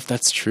don't know if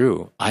that's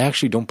true. I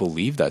actually don't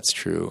believe that's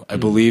true. I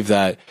believe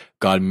that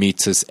God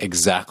meets us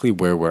exactly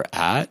where we're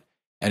at,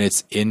 and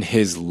it's in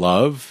his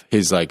love,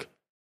 his like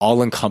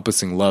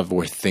all-encompassing love,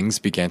 where things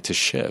began to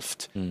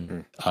shift.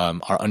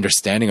 Our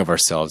understanding of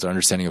ourselves, our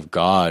understanding of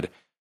God,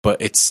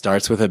 but it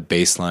starts with a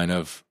baseline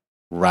of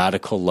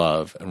radical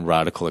love and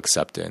radical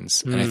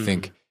acceptance. And I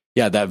think,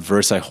 that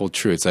verse I hold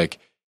true. It's like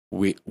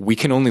we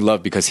can only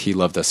love because he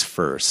loved us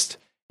first.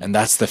 And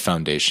that's the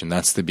foundation.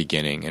 That's the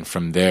beginning. And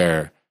from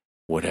there,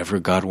 whatever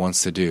God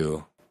wants to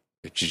do,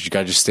 you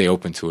got to just stay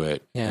open to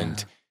it. Yeah.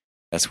 And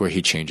that's where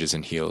he changes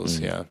and heals.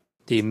 Yeah.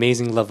 The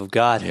amazing love of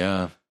God.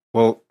 Yeah.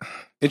 Well,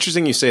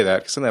 interesting you say that,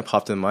 because something that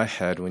popped in my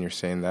head when you're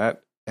saying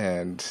that,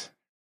 and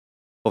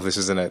well, this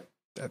isn't a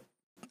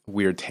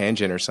weird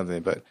tangent or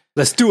something, but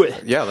Let's do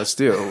it. yeah, let's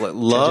do it.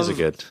 Love. Tangents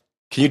are good.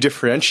 Can you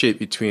differentiate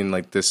between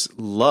like this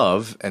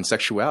love and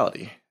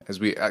sexuality? As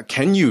we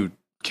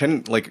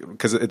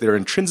because they're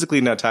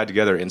intrinsically not tied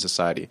together in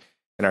society,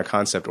 in our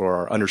concept or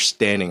our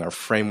understanding, our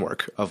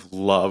framework of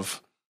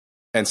love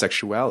and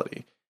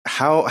sexuality.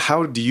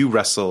 How do you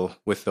wrestle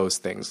with those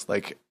things?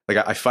 Like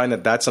I find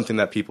that that's something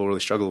that people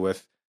really struggle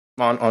with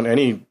on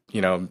any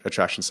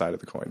attraction side of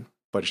the coin.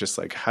 But it's just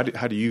like how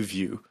do you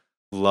view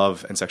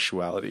love and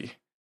sexuality?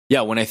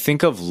 Yeah, when I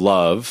think of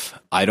love,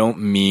 I don't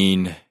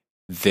mean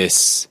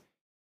this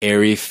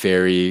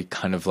airy-fairy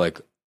kind of like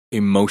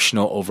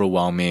emotional,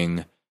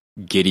 overwhelming,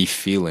 giddy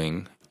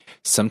feeling.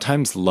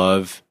 Sometimes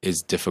love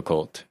is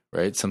difficult,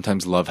 right?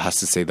 Sometimes love has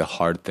to say the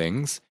hard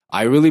things.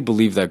 I really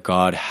believe that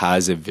God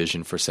has a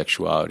vision for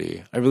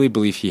sexuality. I really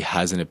believe he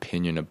has an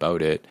opinion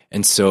about it.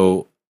 And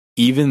so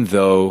even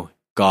though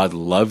God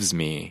loves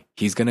me,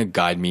 he's going to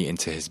guide me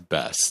into his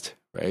best,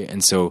 right?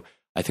 And so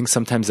I think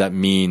sometimes that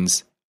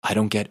means I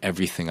don't get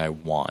everything I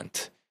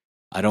want.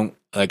 I don't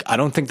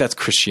think that's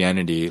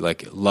Christianity,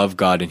 like love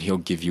God and he'll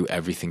give you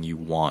everything you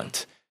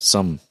want.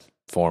 Some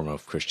form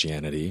of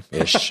Christianity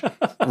ish.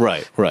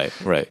 Right.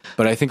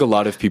 But I think a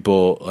lot of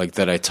people like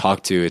that I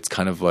talk to, it's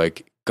kind of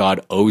like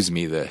God owes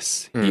me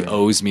this. He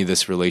owes me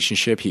this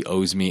relationship. He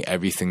owes me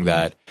everything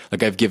that,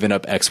 like, I've given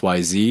up X,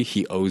 Y, Z.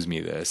 He owes me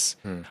this.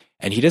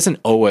 And he doesn't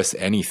owe us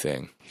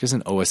anything. He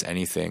doesn't owe us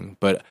anything.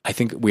 But I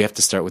think we have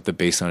to start with the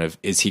baseline of,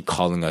 is he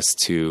calling us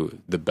to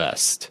the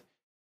best?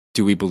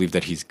 Do we believe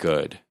that he's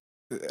good?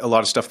 A lot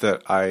of stuff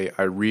that I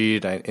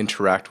read and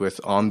interact with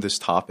on this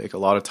topic, a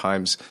lot of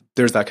times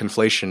there's that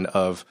conflation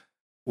of,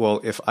 well,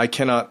 if I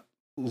cannot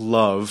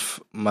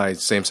love my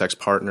same-sex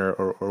partner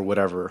or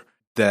whatever,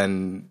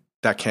 then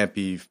that can't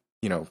be,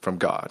 from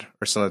God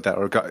or something like that.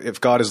 Or God, if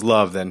God is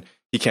love, then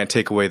he can't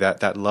take away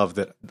that love.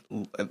 That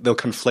they'll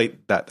conflate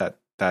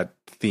that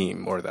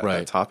theme or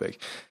that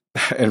topic.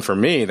 And for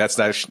me, that's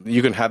that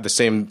you can have the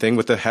same thing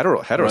with the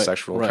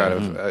heterosexual kind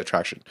of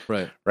attraction,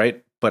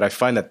 right? But I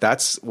find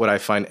that's what I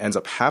find ends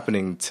up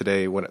happening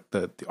today when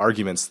the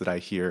arguments that I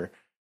hear.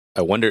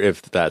 I wonder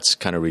if that's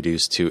kind of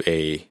reduced to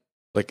a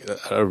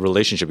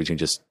relationship between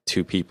just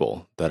two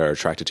people that are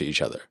attracted to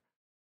each other.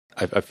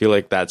 I feel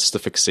like that's the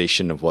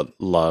fixation of what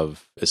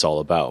love is all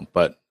about.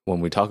 But when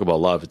we talk about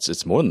love,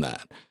 it's more than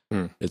that.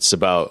 It's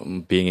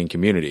about being in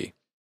community.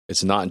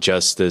 It's not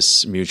just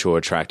this mutual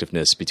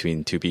attractiveness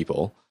between two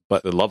people,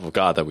 but the love of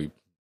God that we've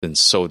been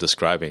so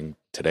describing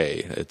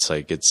today. It's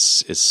like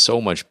it's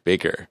so much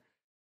bigger.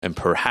 And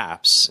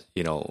perhaps,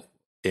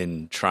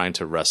 in trying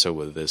to wrestle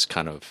with this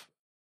kind of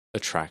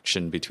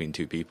attraction between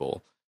two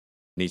people,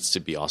 needs to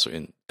be also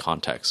in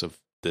context of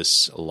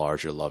this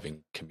larger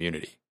loving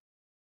community.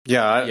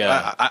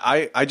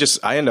 I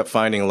end up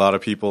finding a lot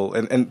of people,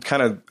 and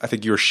kind of, I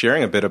think you were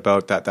sharing a bit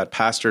about that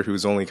pastor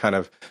who's only kind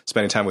of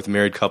spending time with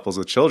married couples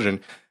with children.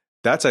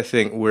 That's, I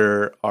think,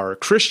 where our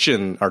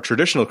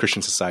traditional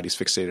Christian society is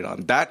fixated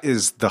on. That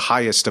is the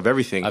highest of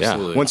everything.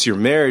 Absolutely. Once you're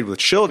married with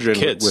children,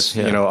 kids,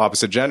 with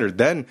opposite gender,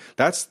 then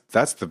that's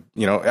the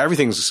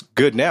everything's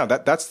good now.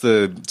 That's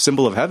the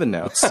symbol of heaven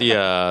now. It's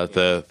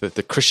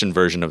the Christian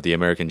version of the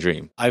American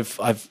dream. I've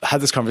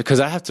had this conversation because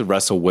I have to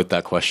wrestle with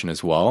that question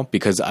as well,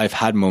 because I've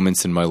had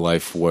moments in my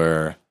life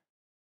where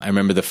I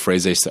remember the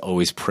phrase I used to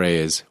always pray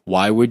is,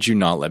 why would you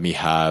not let me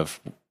have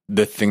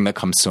the thing that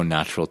comes so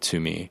natural to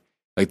me?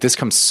 Like, this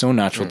comes so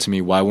natural to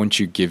me. Why won't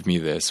you give me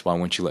this? Why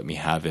won't you let me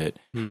have it?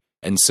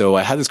 And so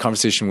I had this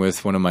conversation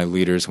with one of my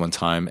leaders one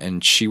time,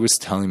 and she was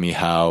telling me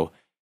how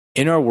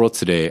in our world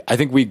today, I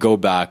think we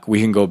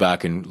can go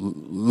back and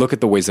look at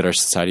the ways that our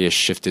society has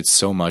shifted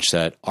so much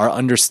that our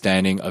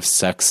understanding of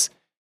sex,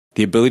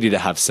 the ability to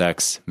have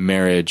sex,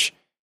 marriage,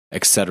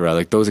 etc.,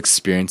 like those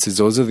experiences,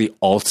 those are the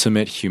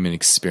ultimate human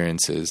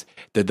experiences.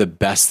 They're the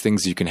best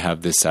things you can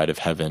have this side of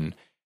heaven.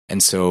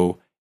 And so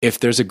if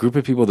there's a group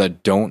of people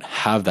that don't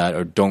have that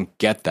or don't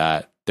get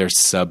that, they're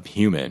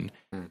subhuman.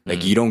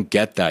 Like, you don't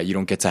get that. You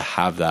don't get to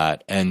have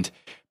that. And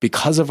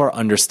because of our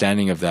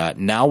understanding of that,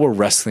 now we're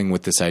wrestling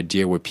with this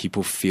idea where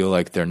people feel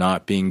like they're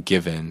not being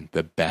given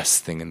the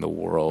best thing in the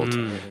world.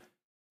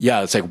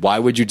 Yeah, it's like, why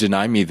would you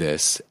deny me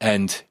this?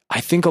 And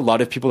I think a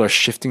lot of people are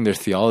shifting their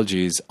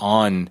theologies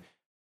on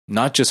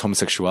not just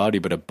homosexuality,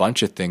 but a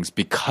bunch of things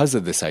because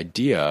of this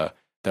idea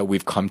that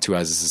we've come to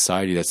as a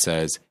society that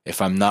says, if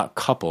I'm not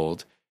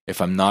coupled, if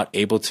I'm not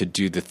able to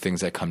do the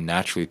things that come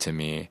naturally to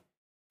me,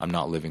 I'm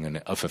not living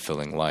a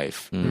fulfilling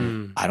life.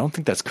 I don't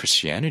think that's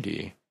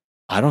Christianity.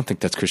 I don't think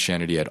that's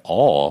Christianity at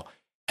all.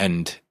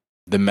 And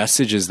the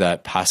messages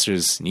that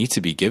pastors need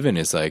to be given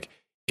is like,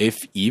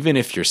 even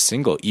if you're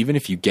single, even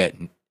if you get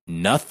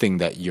nothing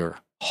that your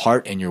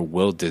heart and your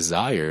will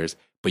desires,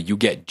 but you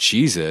get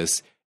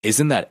Jesus,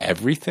 isn't that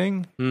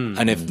everything?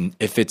 And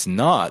if it's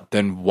not,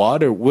 then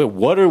what are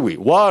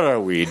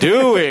we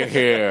doing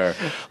here?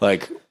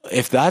 Like,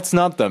 if that's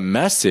not the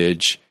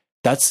message,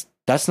 that's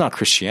not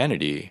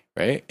Christianity,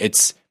 right?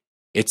 It's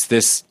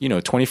this,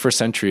 21st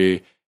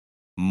century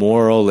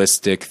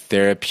moralistic,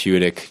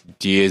 therapeutic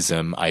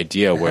deism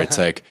idea where it's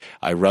like,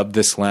 I rub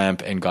this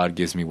lamp and God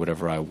gives me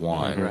whatever I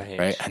want,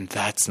 right? And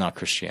that's not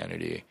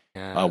Christianity.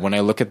 When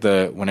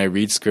I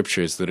read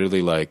scripture, it's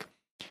literally like,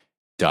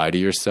 die to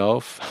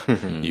yourself,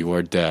 you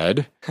are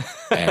dead.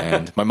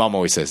 And my mom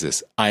always says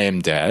this, I am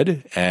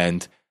dead.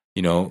 And,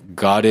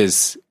 God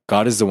is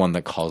the one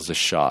that calls the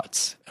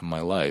shots in my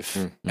life.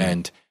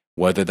 And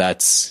whether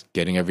that's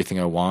getting everything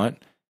I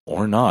want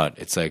or not,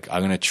 it's like,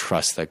 I'm going to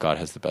trust that God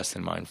has the best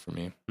in mind for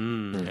me.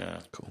 Yeah.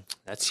 Cool.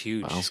 That's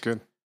huge. Wow. That's good.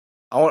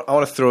 I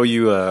want to throw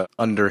you a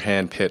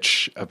underhand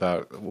pitch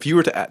about, if you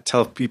were to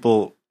tell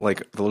people,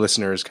 like the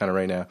listeners kind of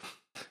right now,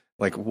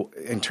 like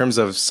in terms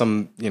of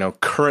some,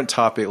 current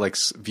topic, like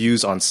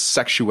views on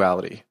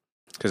sexuality,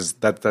 because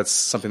that's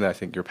something that I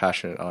think you're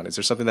passionate on. Is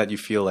there something that you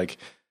feel like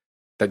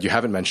that you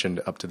haven't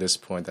mentioned up to this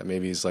point that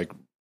maybe is like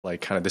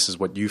kind of this is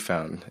what you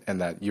found,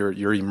 and that your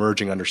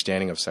emerging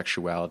understanding of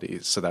sexuality,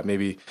 so that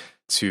maybe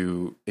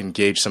to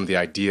engage some of the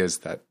ideas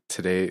that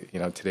today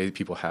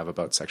people have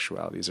about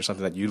sexuality? Is there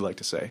something that you'd like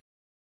to say?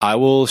 I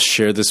will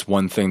share this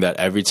one thing that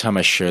every time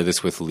I share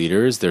this with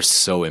leaders, they're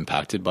so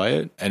impacted by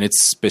it. And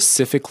it's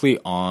specifically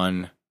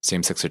on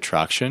same-sex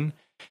attraction.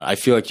 I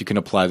feel like you can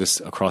apply this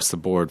across the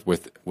board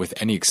with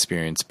any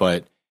experience.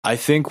 But I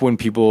think when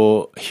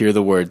people hear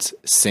the words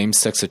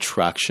same-sex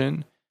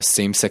attraction,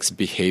 same-sex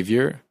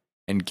behavior,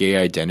 and gay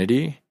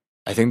identity,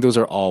 I think those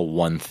are all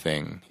one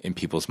thing in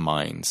people's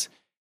minds.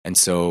 And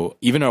so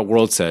even our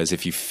world says,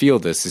 if you feel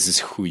this is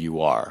who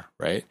you are,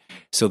 right?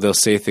 So they'll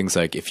say things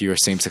like, if you're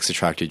same-sex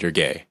attracted, you're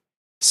gay.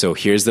 So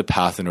here's the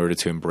path in order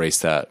to embrace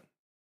that.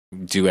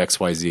 Do X,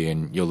 Y, Z,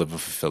 and you'll live a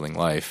fulfilling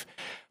life.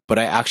 But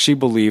I actually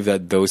believe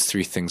that those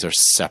three things are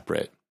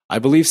separate. I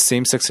believe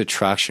same-sex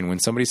attraction, when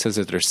somebody says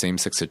that they're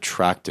same-sex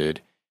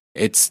attracted,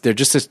 they're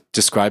just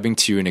describing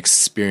to you an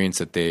experience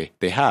that they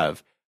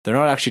have. They're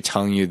not actually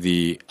telling you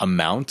the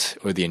amount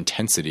or the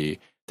intensity.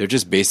 They're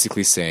just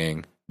basically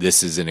saying,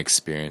 this is an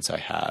experience I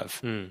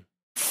have.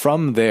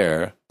 From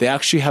there, they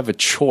actually have a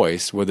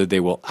choice whether they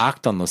will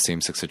act on those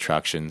same-sex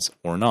attractions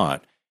or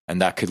not.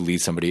 And that could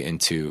lead somebody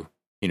into,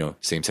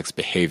 same-sex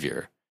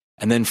behavior.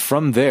 And then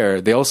from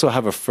there, they also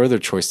have a further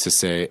choice to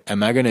say,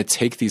 am I going to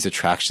take these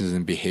attractions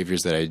and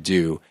behaviors that I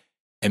do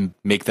and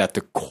make that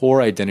the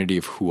core identity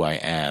of who I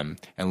am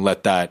and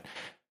let that,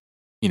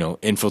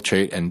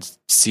 infiltrate and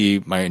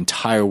see my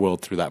entire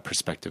world through that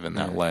perspective and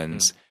that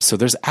lens. So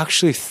there's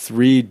actually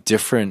 3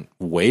 different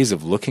ways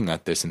of looking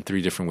at this and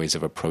 3 different ways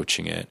of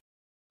approaching it.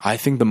 I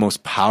think the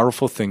most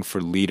powerful thing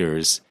for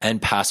leaders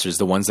and pastors,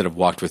 the ones that have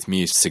walked with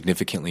me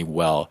significantly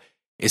well,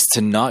 is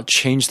to not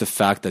change the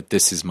fact that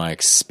this is my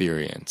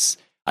experience.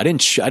 I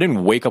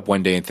didn't wake up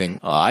one day and think,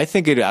 I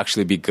think it'd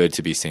actually be good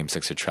to be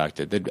same-sex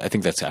attracted. I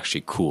think that's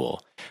actually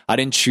cool. I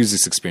didn't choose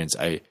this experience.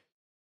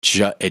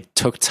 It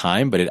took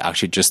time, but it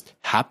actually just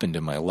happened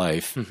in my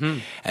life.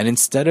 And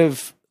instead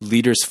of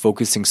leaders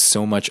focusing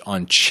so much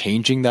on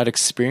changing that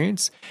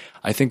experience,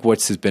 I think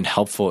what's has been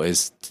helpful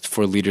is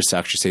for leaders to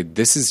actually say,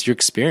 this is your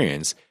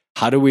experience.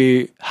 How do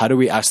we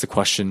ask the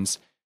questions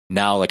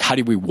now? Like, how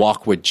do we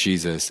walk with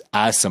Jesus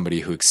as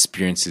somebody who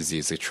experiences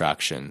these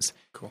attractions?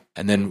 Cool.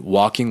 And then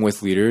walking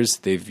with leaders,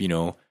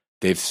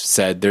 they've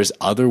said there's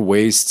other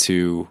ways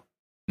to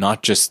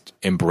not just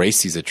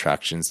embrace these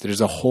attractions.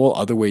 There's a whole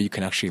other way you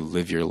can actually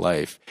live your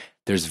life.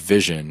 There's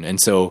vision. And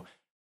so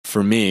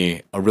for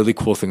me, a really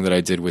cool thing that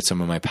I did with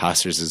some of my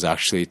pastors is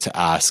actually to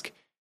ask,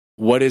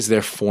 what is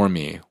there for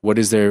me? What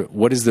is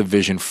the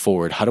vision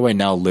forward? How do I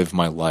now live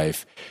my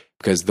life?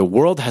 Because the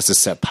world has a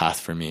set path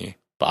for me,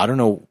 but I don't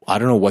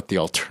know what the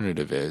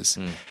alternative is.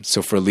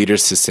 So for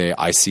leaders to say,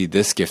 I see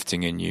this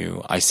gifting in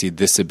you, I see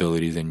this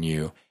abilities in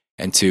you,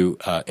 and to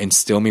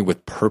instill me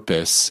with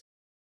purpose.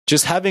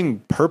 Just having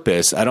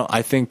purpose,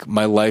 I think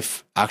my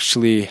life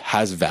actually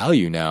has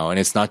value now. And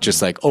it's not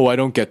just like, I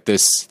don't get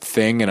this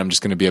thing and I'm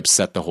just going to be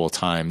upset the whole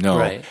time.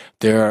 No,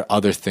 There are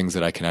other things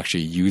that I can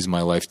actually use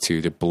my life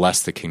to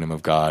bless the kingdom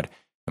of God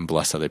and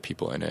bless other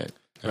people in it.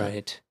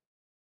 Right.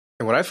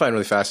 And what I find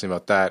really fascinating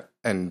about that,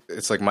 and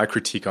it's like my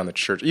critique on the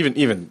church,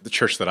 even the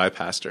church that I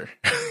pastor,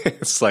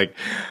 it's like,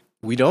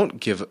 we don't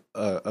give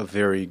a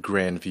very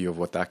grand view of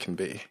what that can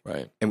be,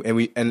 right?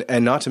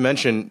 And not to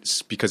mention,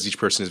 because each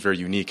person is very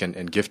unique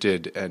and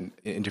gifted and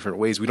in different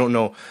ways, we don't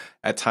know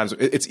at times.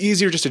 It's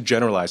easier just to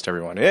generalize to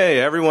everyone. Hey,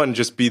 everyone,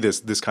 just be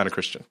this kind of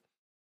Christian,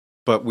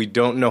 but we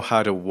don't know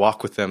how to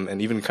walk with them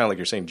and even kind of like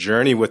you're saying,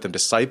 journey with them,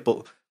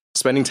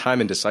 spending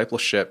time in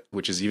discipleship,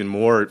 which is even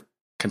more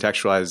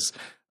contextualized,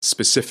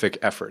 specific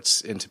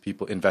efforts into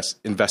people,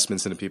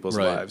 investments into people's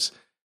lives.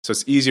 So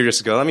it's easier just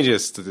to go, let me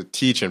just to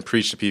teach and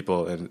preach to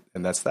people, and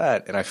that's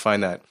that. And I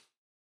find that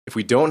if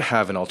we don't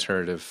have an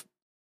alternative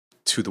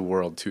to the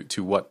world,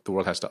 to what the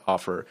world has to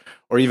offer,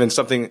 or even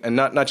something, and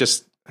not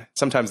just,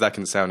 sometimes that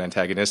can sound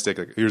antagonistic,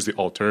 like here's the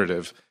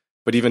alternative,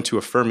 but even to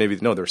affirm maybe,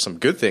 no, there's some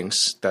good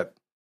things,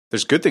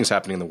 there's good things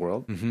happening in the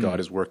world. God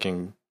has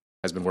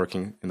been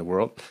working in the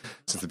world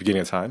since the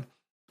beginning of time.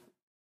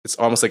 It's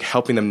almost like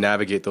helping them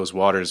navigate those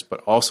waters, but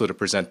also to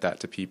present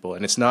that to people.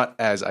 And it's not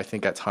as, I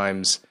think at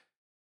times,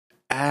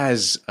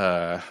 as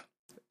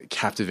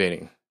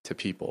captivating to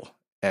people,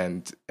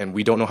 and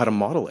we don't know how to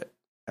model it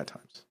at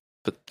times.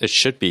 But it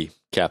should be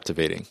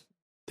captivating.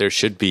 There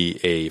should be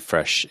a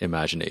fresh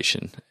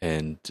imagination,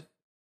 and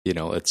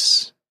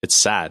it's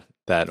sad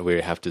that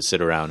we have to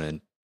sit around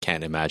and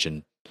can't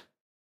imagine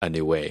a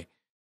new way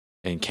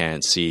and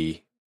can't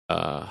see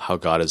how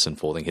God is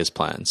unfolding His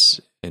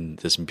plans in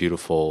this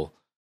beautiful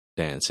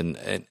dance.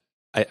 And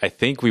I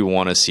think we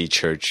want to see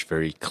church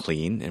very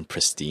clean and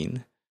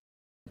pristine.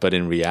 But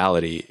in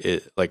reality,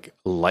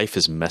 life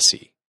is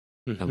messy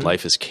and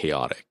life is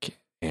chaotic.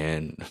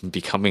 And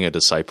becoming a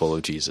disciple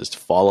of Jesus, to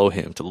follow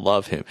Him, to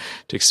love Him,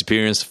 to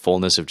experience the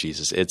fullness of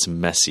Jesus, it's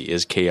messy,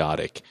 it's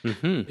chaotic.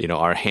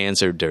 Our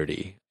hands are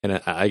dirty.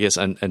 And I guess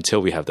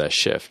until we have that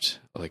shift,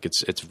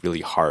 it's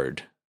really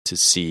hard to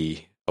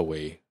see a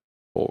way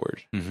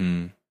forward.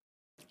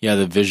 Yeah,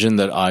 the vision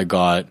that I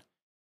got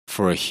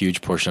for a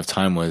huge portion of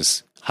time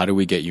was, how do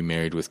we get you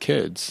married with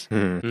kids?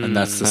 And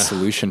that's the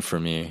solution for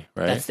me,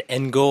 right? That's the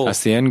end goal.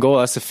 That's the end goal.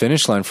 That's the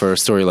finish line for a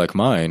story like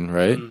mine,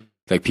 right?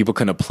 Like, people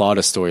can applaud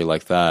a story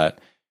like that,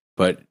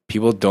 but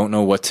people don't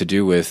know what to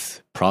do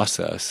with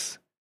process.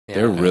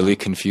 they're really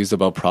confused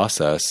about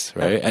process,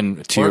 right?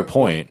 And to your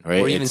point,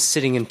 right? Or even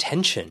sitting in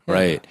tension.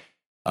 Right.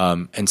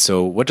 And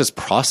so what does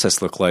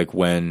process look like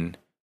when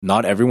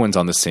not everyone's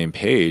on the same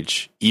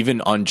page,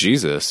 even on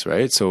Jesus,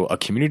 right? So a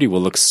community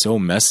will look so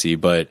messy,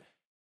 but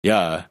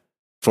yeah,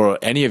 for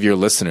any of your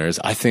listeners,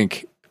 I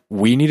think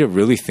we need to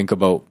really think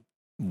about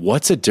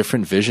what's a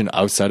different vision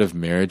outside of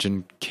marriage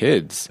and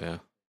kids. Yeah.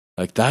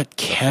 Like that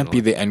can't be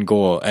the end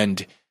goal.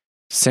 And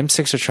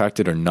same-sex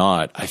attracted or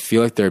not, I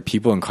feel like there are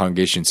people in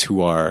congregations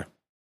who are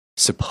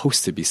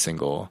supposed to be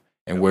single,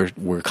 and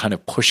we're kind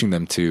of pushing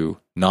them to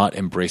not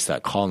embrace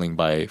that calling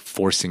by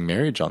forcing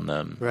marriage on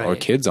them or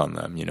kids on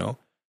them, you know?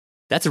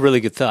 That's a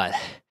really good thought.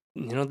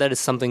 You know, that is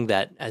something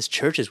that as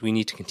churches we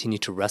need to continue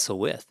to wrestle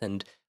with,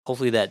 and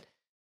hopefully that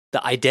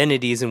the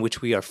identities in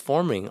which we are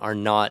forming are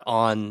not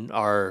on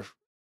our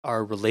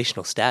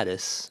relational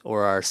status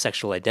or our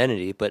sexual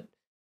identity, but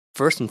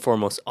first and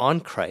foremost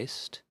on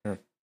Christ,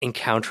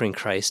 encountering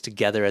Christ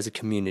together as a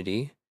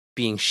community,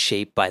 being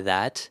shaped by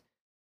that,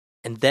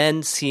 and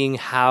then seeing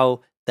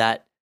how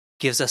that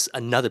gives us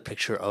another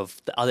picture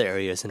of the other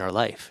areas in our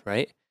life,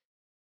 right?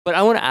 But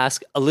I want to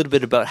ask a little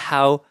bit about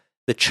how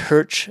the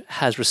church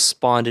has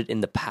responded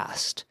in the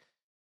past,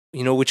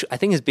 you know, which I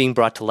think is being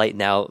brought to light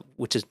now,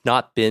 which has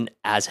not been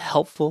as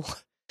helpful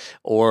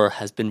or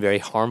has been very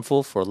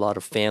harmful for a lot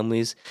of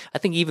families. I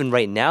think even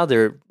right now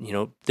they're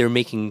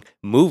making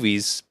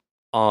movies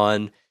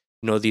on,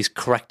 you know, these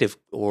corrective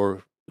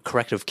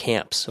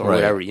camps or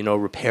whatever, you know,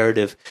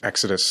 reparative.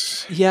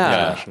 Exodus.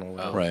 Yeah.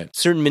 Right.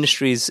 Certain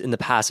ministries in the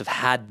past have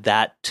had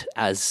that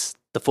as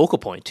the focal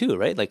point too,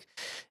 right? Like,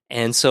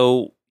 and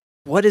so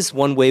what is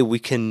one way we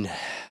can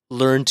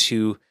learn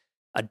to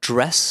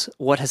address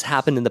what has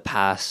happened in the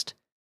past,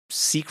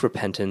 seek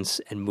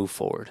repentance, and move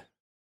forward?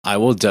 I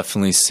will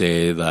definitely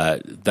say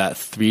that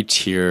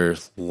 3-tier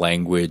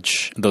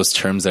language, those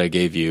terms that I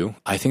gave you,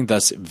 I think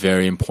that's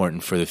very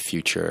important for the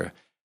future.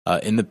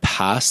 In the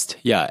past,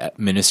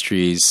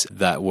 ministries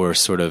that were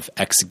sort of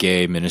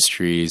ex-gay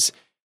ministries,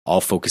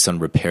 all focused on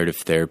reparative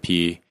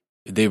therapy,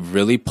 they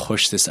really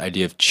pushed this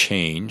idea of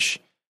change,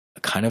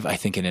 kind of, I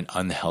think, in an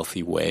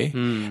unhealthy way.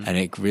 And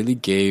it really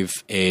gave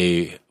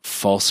a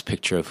false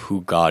picture of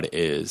who God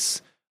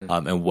is.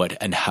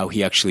 And how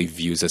he actually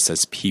views us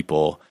as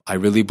people. I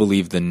really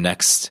believe the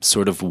next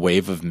sort of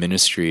wave of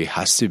ministry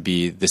has to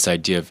be this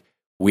idea of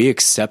we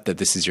accept that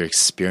this is your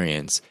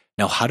experience.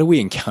 Now, how do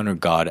we encounter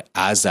God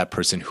as that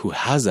person who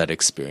has that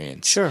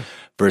experience? Sure.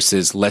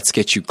 Versus let's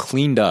get you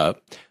cleaned up,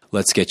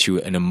 let's get you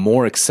in a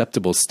more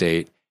acceptable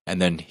state,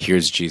 and then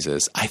here's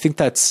Jesus. I think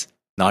that's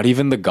not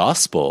even the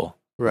gospel,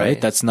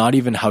 right? That's not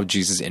even how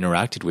Jesus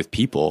interacted with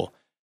people.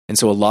 And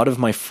so a lot of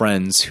my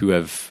friends who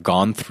have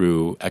gone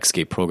through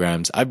ex-gay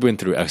programs, I've been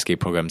through ex-gay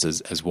programs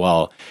as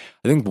well.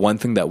 I think one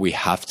thing that we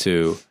have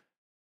to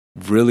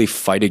really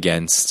fight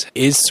against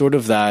is sort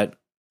of that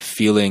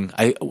feeling.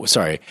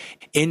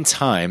 In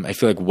time, I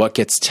feel like what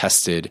gets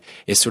tested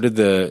is sort of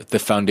the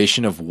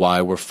foundation of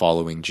why we're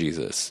following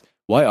Jesus.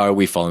 Why are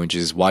we following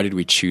Jesus? Why did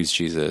we choose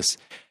Jesus?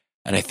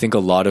 And I think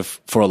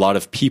for a lot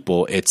of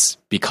people, it's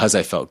because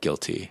I felt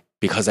guilty,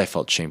 because I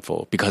felt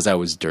shameful, because I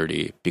was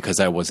dirty, because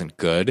I wasn't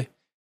good.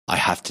 I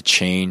have to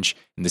change,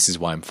 and this is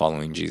why I'm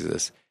following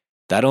Jesus.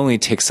 That only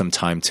takes some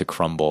time to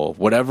crumble.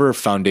 Whatever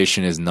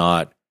foundation is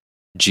not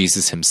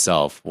Jesus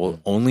himself will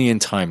only in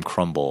time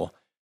crumble.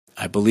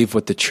 I believe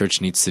what the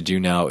church needs to do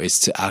now is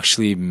to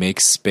actually make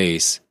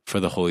space for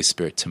the Holy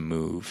Spirit to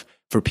move,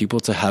 for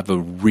people to have a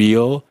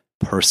real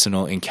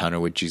personal encounter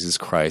with Jesus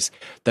Christ.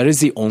 That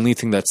is the only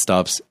thing that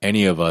stops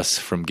any of us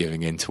from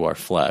giving into our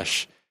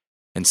flesh.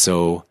 And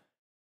so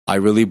I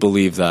really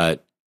believe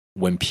that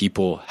when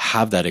people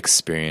have that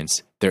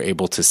experience, they're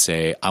able to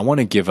say, I want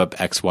to give up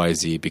X, Y,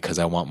 Z because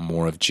I want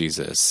more of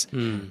Jesus.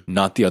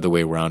 Not the other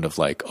way around of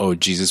like, oh,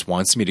 Jesus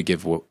wants me to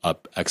give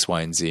up X,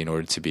 Y, and Z in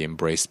order to be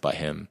embraced by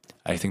him.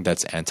 I think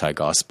that's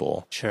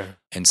anti-gospel. Sure.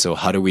 And so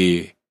how do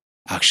we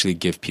actually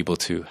give people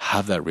to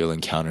have that real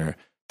encounter,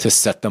 to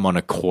set them on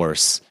a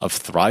course of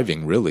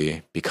thriving,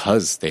 really,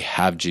 because they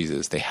have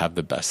Jesus, they have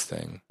the best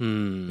thing.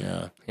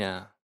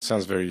 Yeah.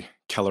 Sounds very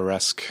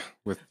Keller-esque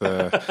with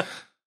the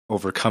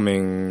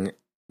overcoming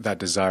that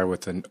desire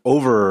with an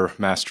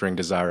overmastering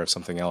desire of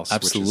something else.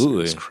 Absolutely.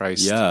 Which is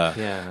Christ.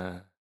 Yeah.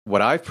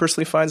 What I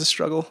personally find is a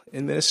struggle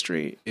in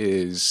ministry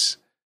is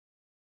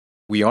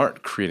we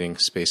aren't creating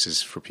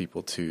spaces for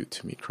people to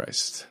meet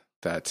Christ.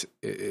 That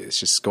it's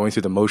just going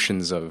through the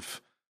motions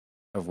of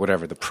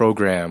whatever, the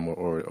program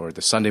or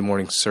the Sunday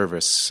morning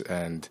service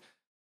and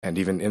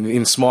even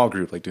in small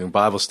group, like doing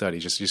Bible study,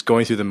 just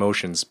going through the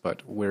motions.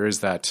 But where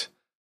is that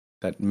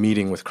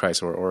meeting with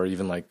Christ or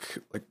even like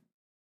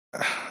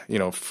you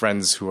know,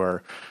 friends who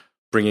are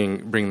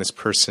bringing this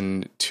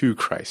person to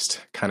Christ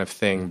kind of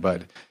thing.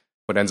 But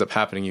what ends up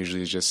happening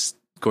usually is just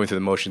going through the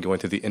motion, going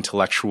through the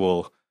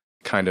intellectual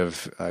kind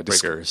of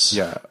rigors.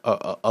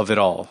 Of it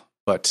all.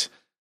 But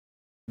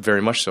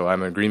very much so,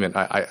 I'm in agreement.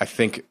 I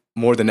think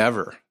more than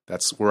ever,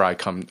 that's where I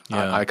come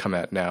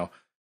at now.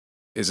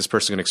 Is this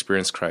person going to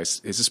experience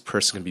Christ? Is this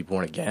person going to be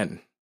born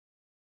again?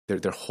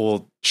 Their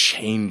whole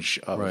change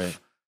of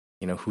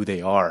who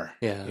they are.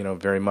 Yeah.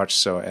 Very much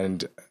so.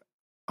 And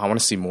I want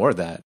to see more of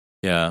that.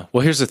 Yeah.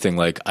 Well, here's the thing.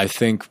 Like, I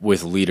think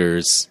with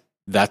leaders,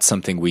 that's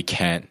something we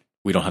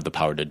don't have the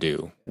power to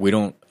do. We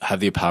don't have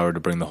the power to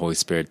bring the Holy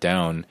Spirit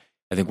down.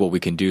 I think what we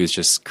can do is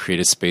just create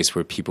a space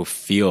where people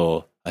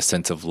feel a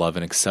sense of love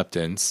and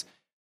acceptance,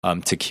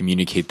 to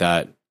communicate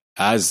that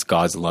as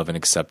God's love and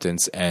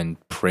acceptance, and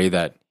pray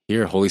that,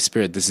 here, Holy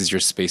Spirit, this is your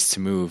space to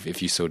move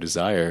if you so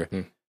desire.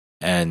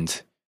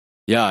 And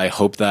yeah, I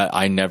hope that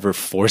I never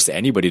force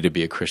anybody to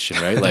be a Christian,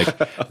 right? Like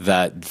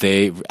that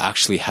they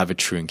actually have a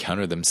true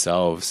encounter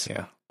themselves.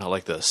 Yeah. I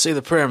like the say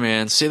the prayer,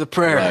 man. Say the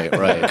prayer.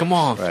 Right. Come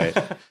on. Right.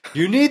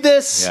 You need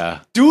this?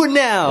 Yeah. Do it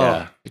now.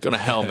 Yeah. You're going to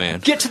hell, man.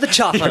 Get to the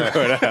chopper.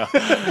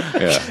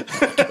 Yeah.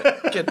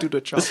 Can't do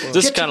the chocolate.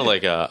 This is kind of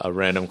like a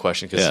random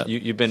question because Yeah.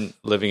 you've been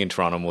living in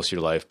Toronto most of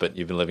your life, but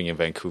you've been living in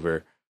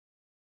Vancouver.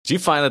 Do you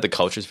find that the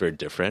culture is very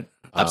different?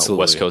 Absolutely.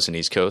 West Coast and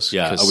East Coast?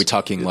 Yeah. 'Cause- Are we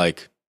talking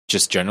like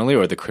just generally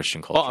or the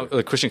Christian culture?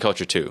 the Christian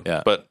culture too.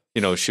 Yeah. But,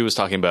 she was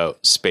talking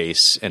about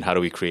space and how do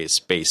we create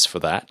space for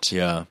that.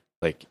 Yeah.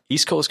 Like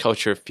East Coast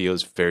culture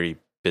feels very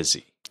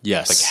busy,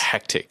 Yes. like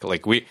hectic.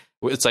 Like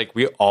it's like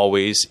we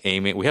always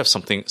aiming, we have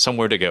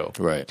somewhere to go.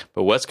 Right.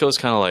 But West Coast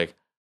kind of like,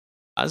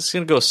 I'm just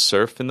going to go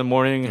surf in the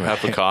morning,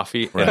 have a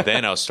coffee, Right. and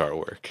then I'll start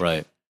work.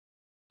 Right.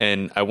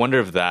 And I wonder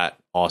if that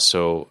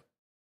also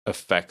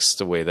affects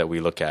the way that we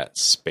look at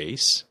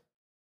space.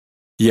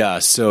 Yeah.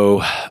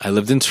 So I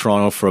lived in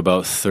Toronto for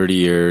about 30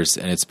 years,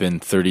 and it's been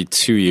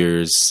 32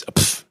 years.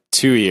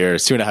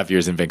 2.5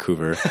 years in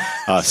Vancouver.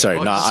 Sorry,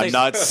 I'm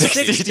not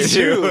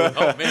 62.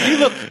 Oh, man. You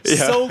look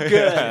so good.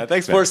 Yeah,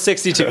 thanks, man. For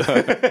 62.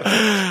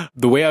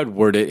 The way I'd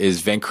word it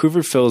is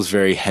Vancouver feels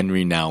very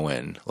Henry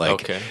Nouwen. Like,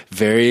 Okay.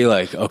 very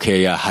like,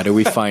 okay, yeah, how do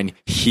we find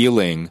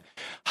healing?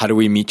 How do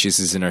we meet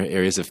Jesus in our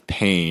areas of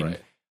pain? Right.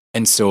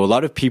 And so a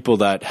lot of people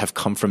that have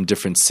come from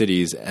different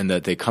cities and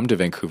that they come to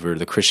Vancouver,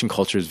 the Christian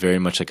culture is very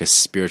much like a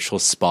spiritual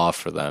spa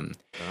for them,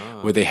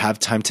 where they have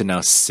time to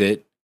now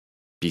sit,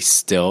 be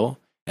still,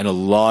 and a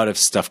lot of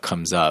stuff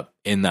comes up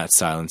in that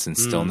silence and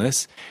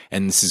stillness.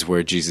 And this is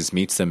where Jesus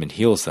meets them and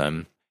heals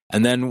them.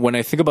 And then when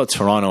I think about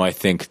Toronto, I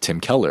think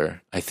Tim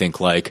Keller. I think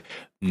like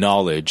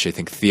knowledge. I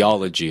think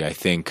theology. I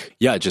think,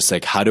 just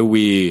like how do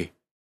we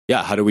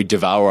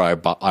devour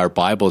our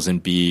Bibles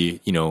and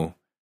be,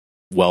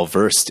 well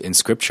versed in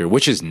Scripture,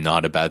 which is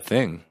not a bad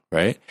thing,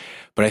 right?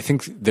 But I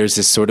think there's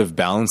this sort of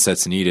balance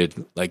that's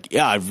needed. Like,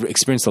 I've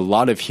experienced a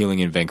lot of healing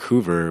in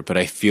Vancouver, but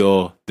I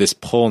feel this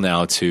pull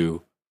now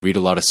to read a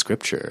lot of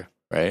Scripture,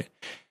 right?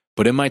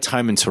 But in my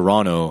time in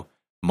Toronto,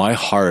 my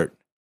heart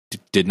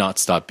did not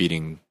stop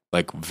beating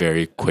like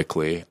very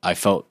quickly. I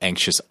felt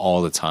anxious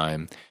all the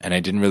time, and I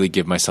didn't really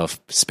give myself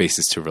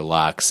spaces to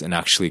relax and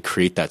actually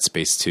create that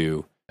space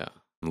to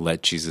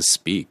let Jesus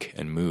speak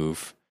and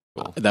move.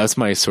 Cool. That's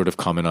my sort of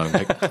comment on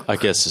I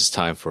guess it's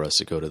time for us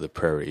to go to the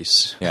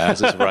prairies. Yeah.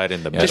 'Cause it's right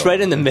in the middle. Just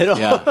right in the middle.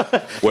 Yeah.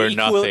 Where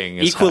nothing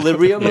is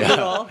equilibrium of it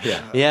all.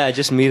 Yeah,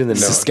 just meet in the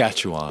middle.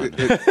 Saskatchewan.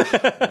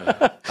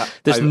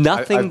 There's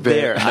nothing I've been-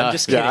 there. I'm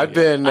just kidding. Yeah, I've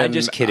been. I'm and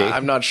just kidding.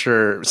 I'm not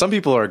sure. Some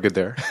people are good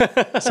there.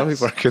 Some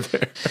people are good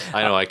there.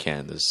 I know I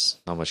can. There's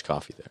not much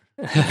coffee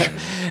there.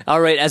 All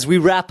right, as we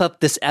wrap up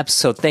this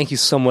episode, thank you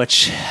so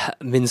much,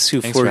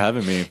 Minsu, Thanks for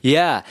having me.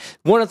 Yeah.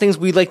 One of the things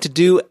we like to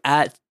do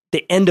at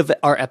the end of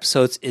our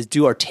episodes is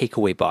do our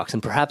takeaway box,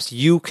 and perhaps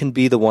you can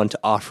be the one to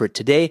offer it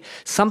today.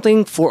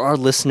 Something for our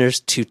listeners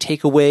to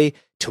take away,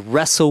 to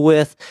wrestle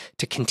with,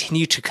 to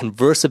continue to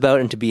converse about,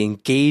 and to be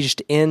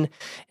engaged in.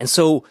 And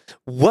so,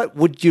 what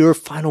would your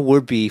final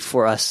word be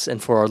for us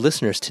and for our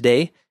listeners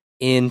today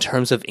in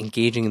terms of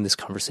engaging in this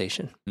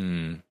conversation?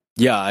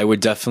 Yeah, I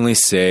would definitely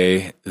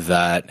say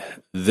that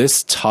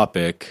this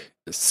topic,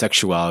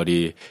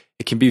 sexuality,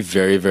 it can be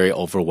very, very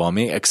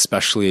overwhelming,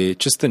 especially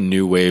just the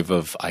new wave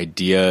of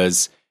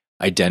ideas,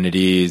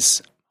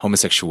 identities,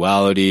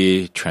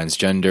 homosexuality,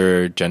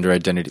 transgender, gender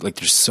identity. Like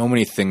there's so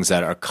many things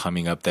that are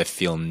coming up that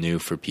feel new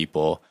for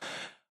people.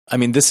 I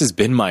mean, this has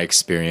been my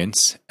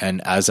experience.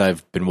 And as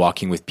I've been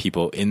walking with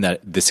people in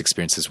this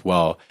experience as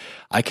well,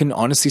 I can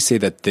honestly say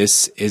that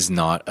this is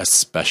not a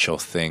special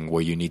thing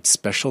where you need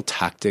special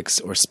tactics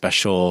or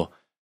special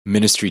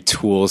ministry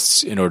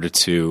tools in order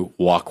to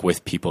walk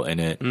with people in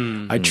it.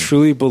 I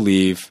truly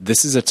believe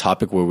this is a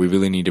topic where we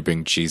really need to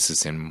bring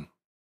Jesus in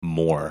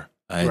more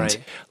and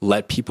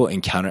let people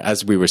encounter,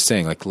 as we were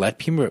saying, like let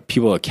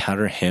people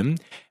encounter him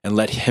and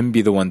let him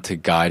be the one to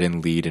guide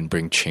and lead and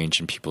bring change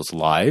in people's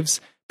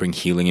lives, bring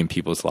healing in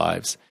people's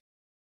lives.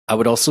 I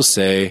would also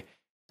say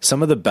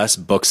some of the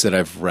best books that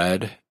I've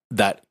read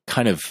that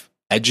kind of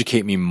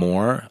educate me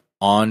more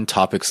on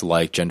topics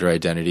like gender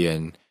identity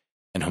and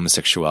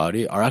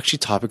homosexuality are actually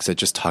topics that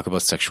just talk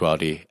about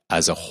sexuality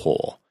as a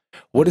whole.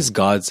 What is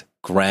God's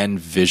grand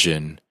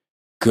vision,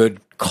 good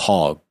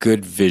call,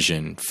 good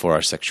vision for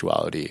our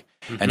sexuality?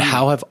 And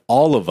how have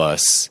all of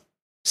us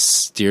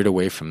steered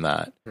away from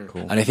that?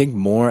 Cool. And I think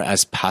more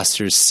as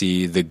pastors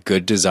see the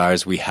good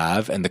desires we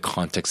have and the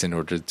context in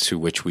order to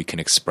which we can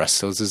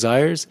express those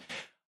desires,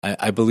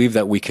 I believe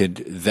that we could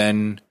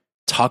then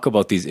talk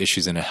about these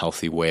issues in a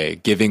healthy way,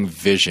 giving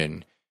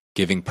vision,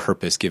 giving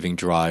purpose, giving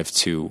drive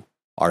to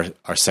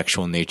our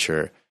sexual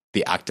nature,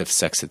 the act of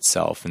sex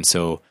itself. And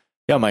so,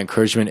 yeah, my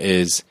encouragement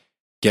is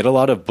get a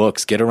lot of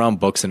books, get around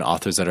books and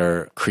authors that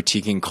are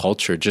critiquing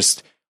culture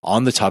just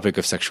on the topic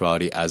of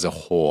sexuality as a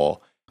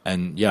whole.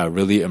 And yeah,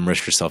 really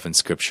immerse yourself in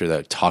scripture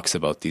that talks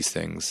about these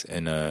things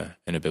in a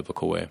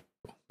biblical way.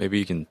 Maybe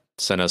you can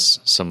send us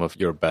some of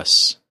your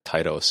best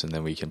titles and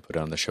then we can put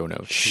it on the show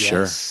notes.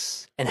 Sure.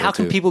 Yes. And how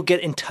can people get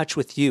in touch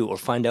with you or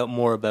find out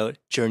more about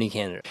Journey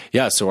Canada?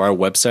 Yeah, so our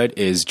website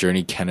is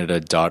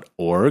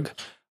journeycanada.org.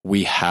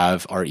 We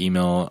have our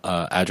email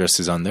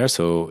addresses on there,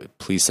 so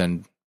please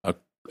send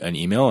an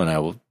email and I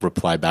will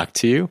reply back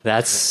to you.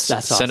 That's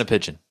awesome. Send a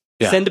pigeon.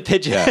 Yeah. Send a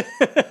pigeon.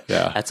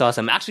 Yeah. That's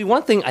awesome. Actually,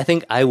 one thing I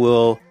think I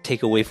will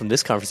take away from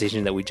this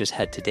conversation that we just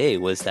had today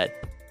was that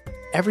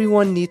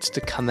everyone needs to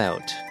come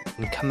out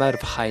and come out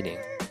of hiding.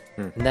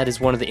 And that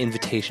is one of the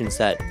invitations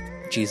that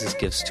Jesus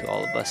gives to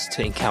all of us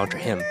to encounter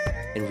him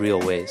in real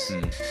ways.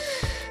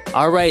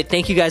 All right.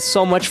 Thank you guys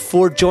so much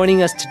for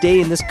joining us today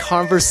in this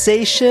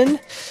conversation.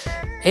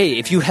 Hey,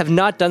 if you have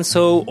not done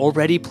so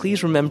already,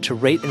 please remember to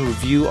rate and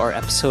review our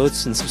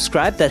episodes and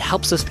subscribe. That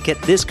helps us get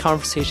this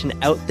conversation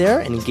out there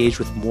and engage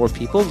with more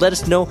people. Let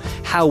us know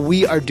how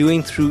we are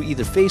doing through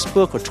either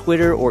Facebook or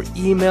Twitter or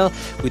email.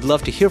 We'd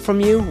love to hear from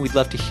you. We'd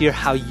love to hear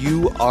how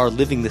you are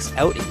living this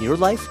out in your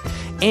life.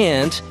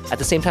 And at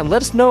the same time,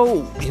 let us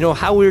know,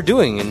 how we're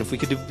doing and if we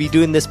could be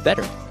doing this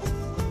better.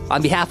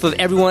 On behalf of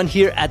everyone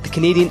here at the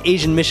Canadian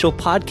Asian Mission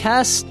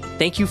Podcast,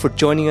 thank you for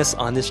joining us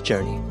on this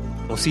journey.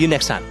 We'll see you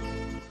next time.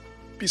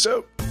 Peace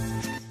out.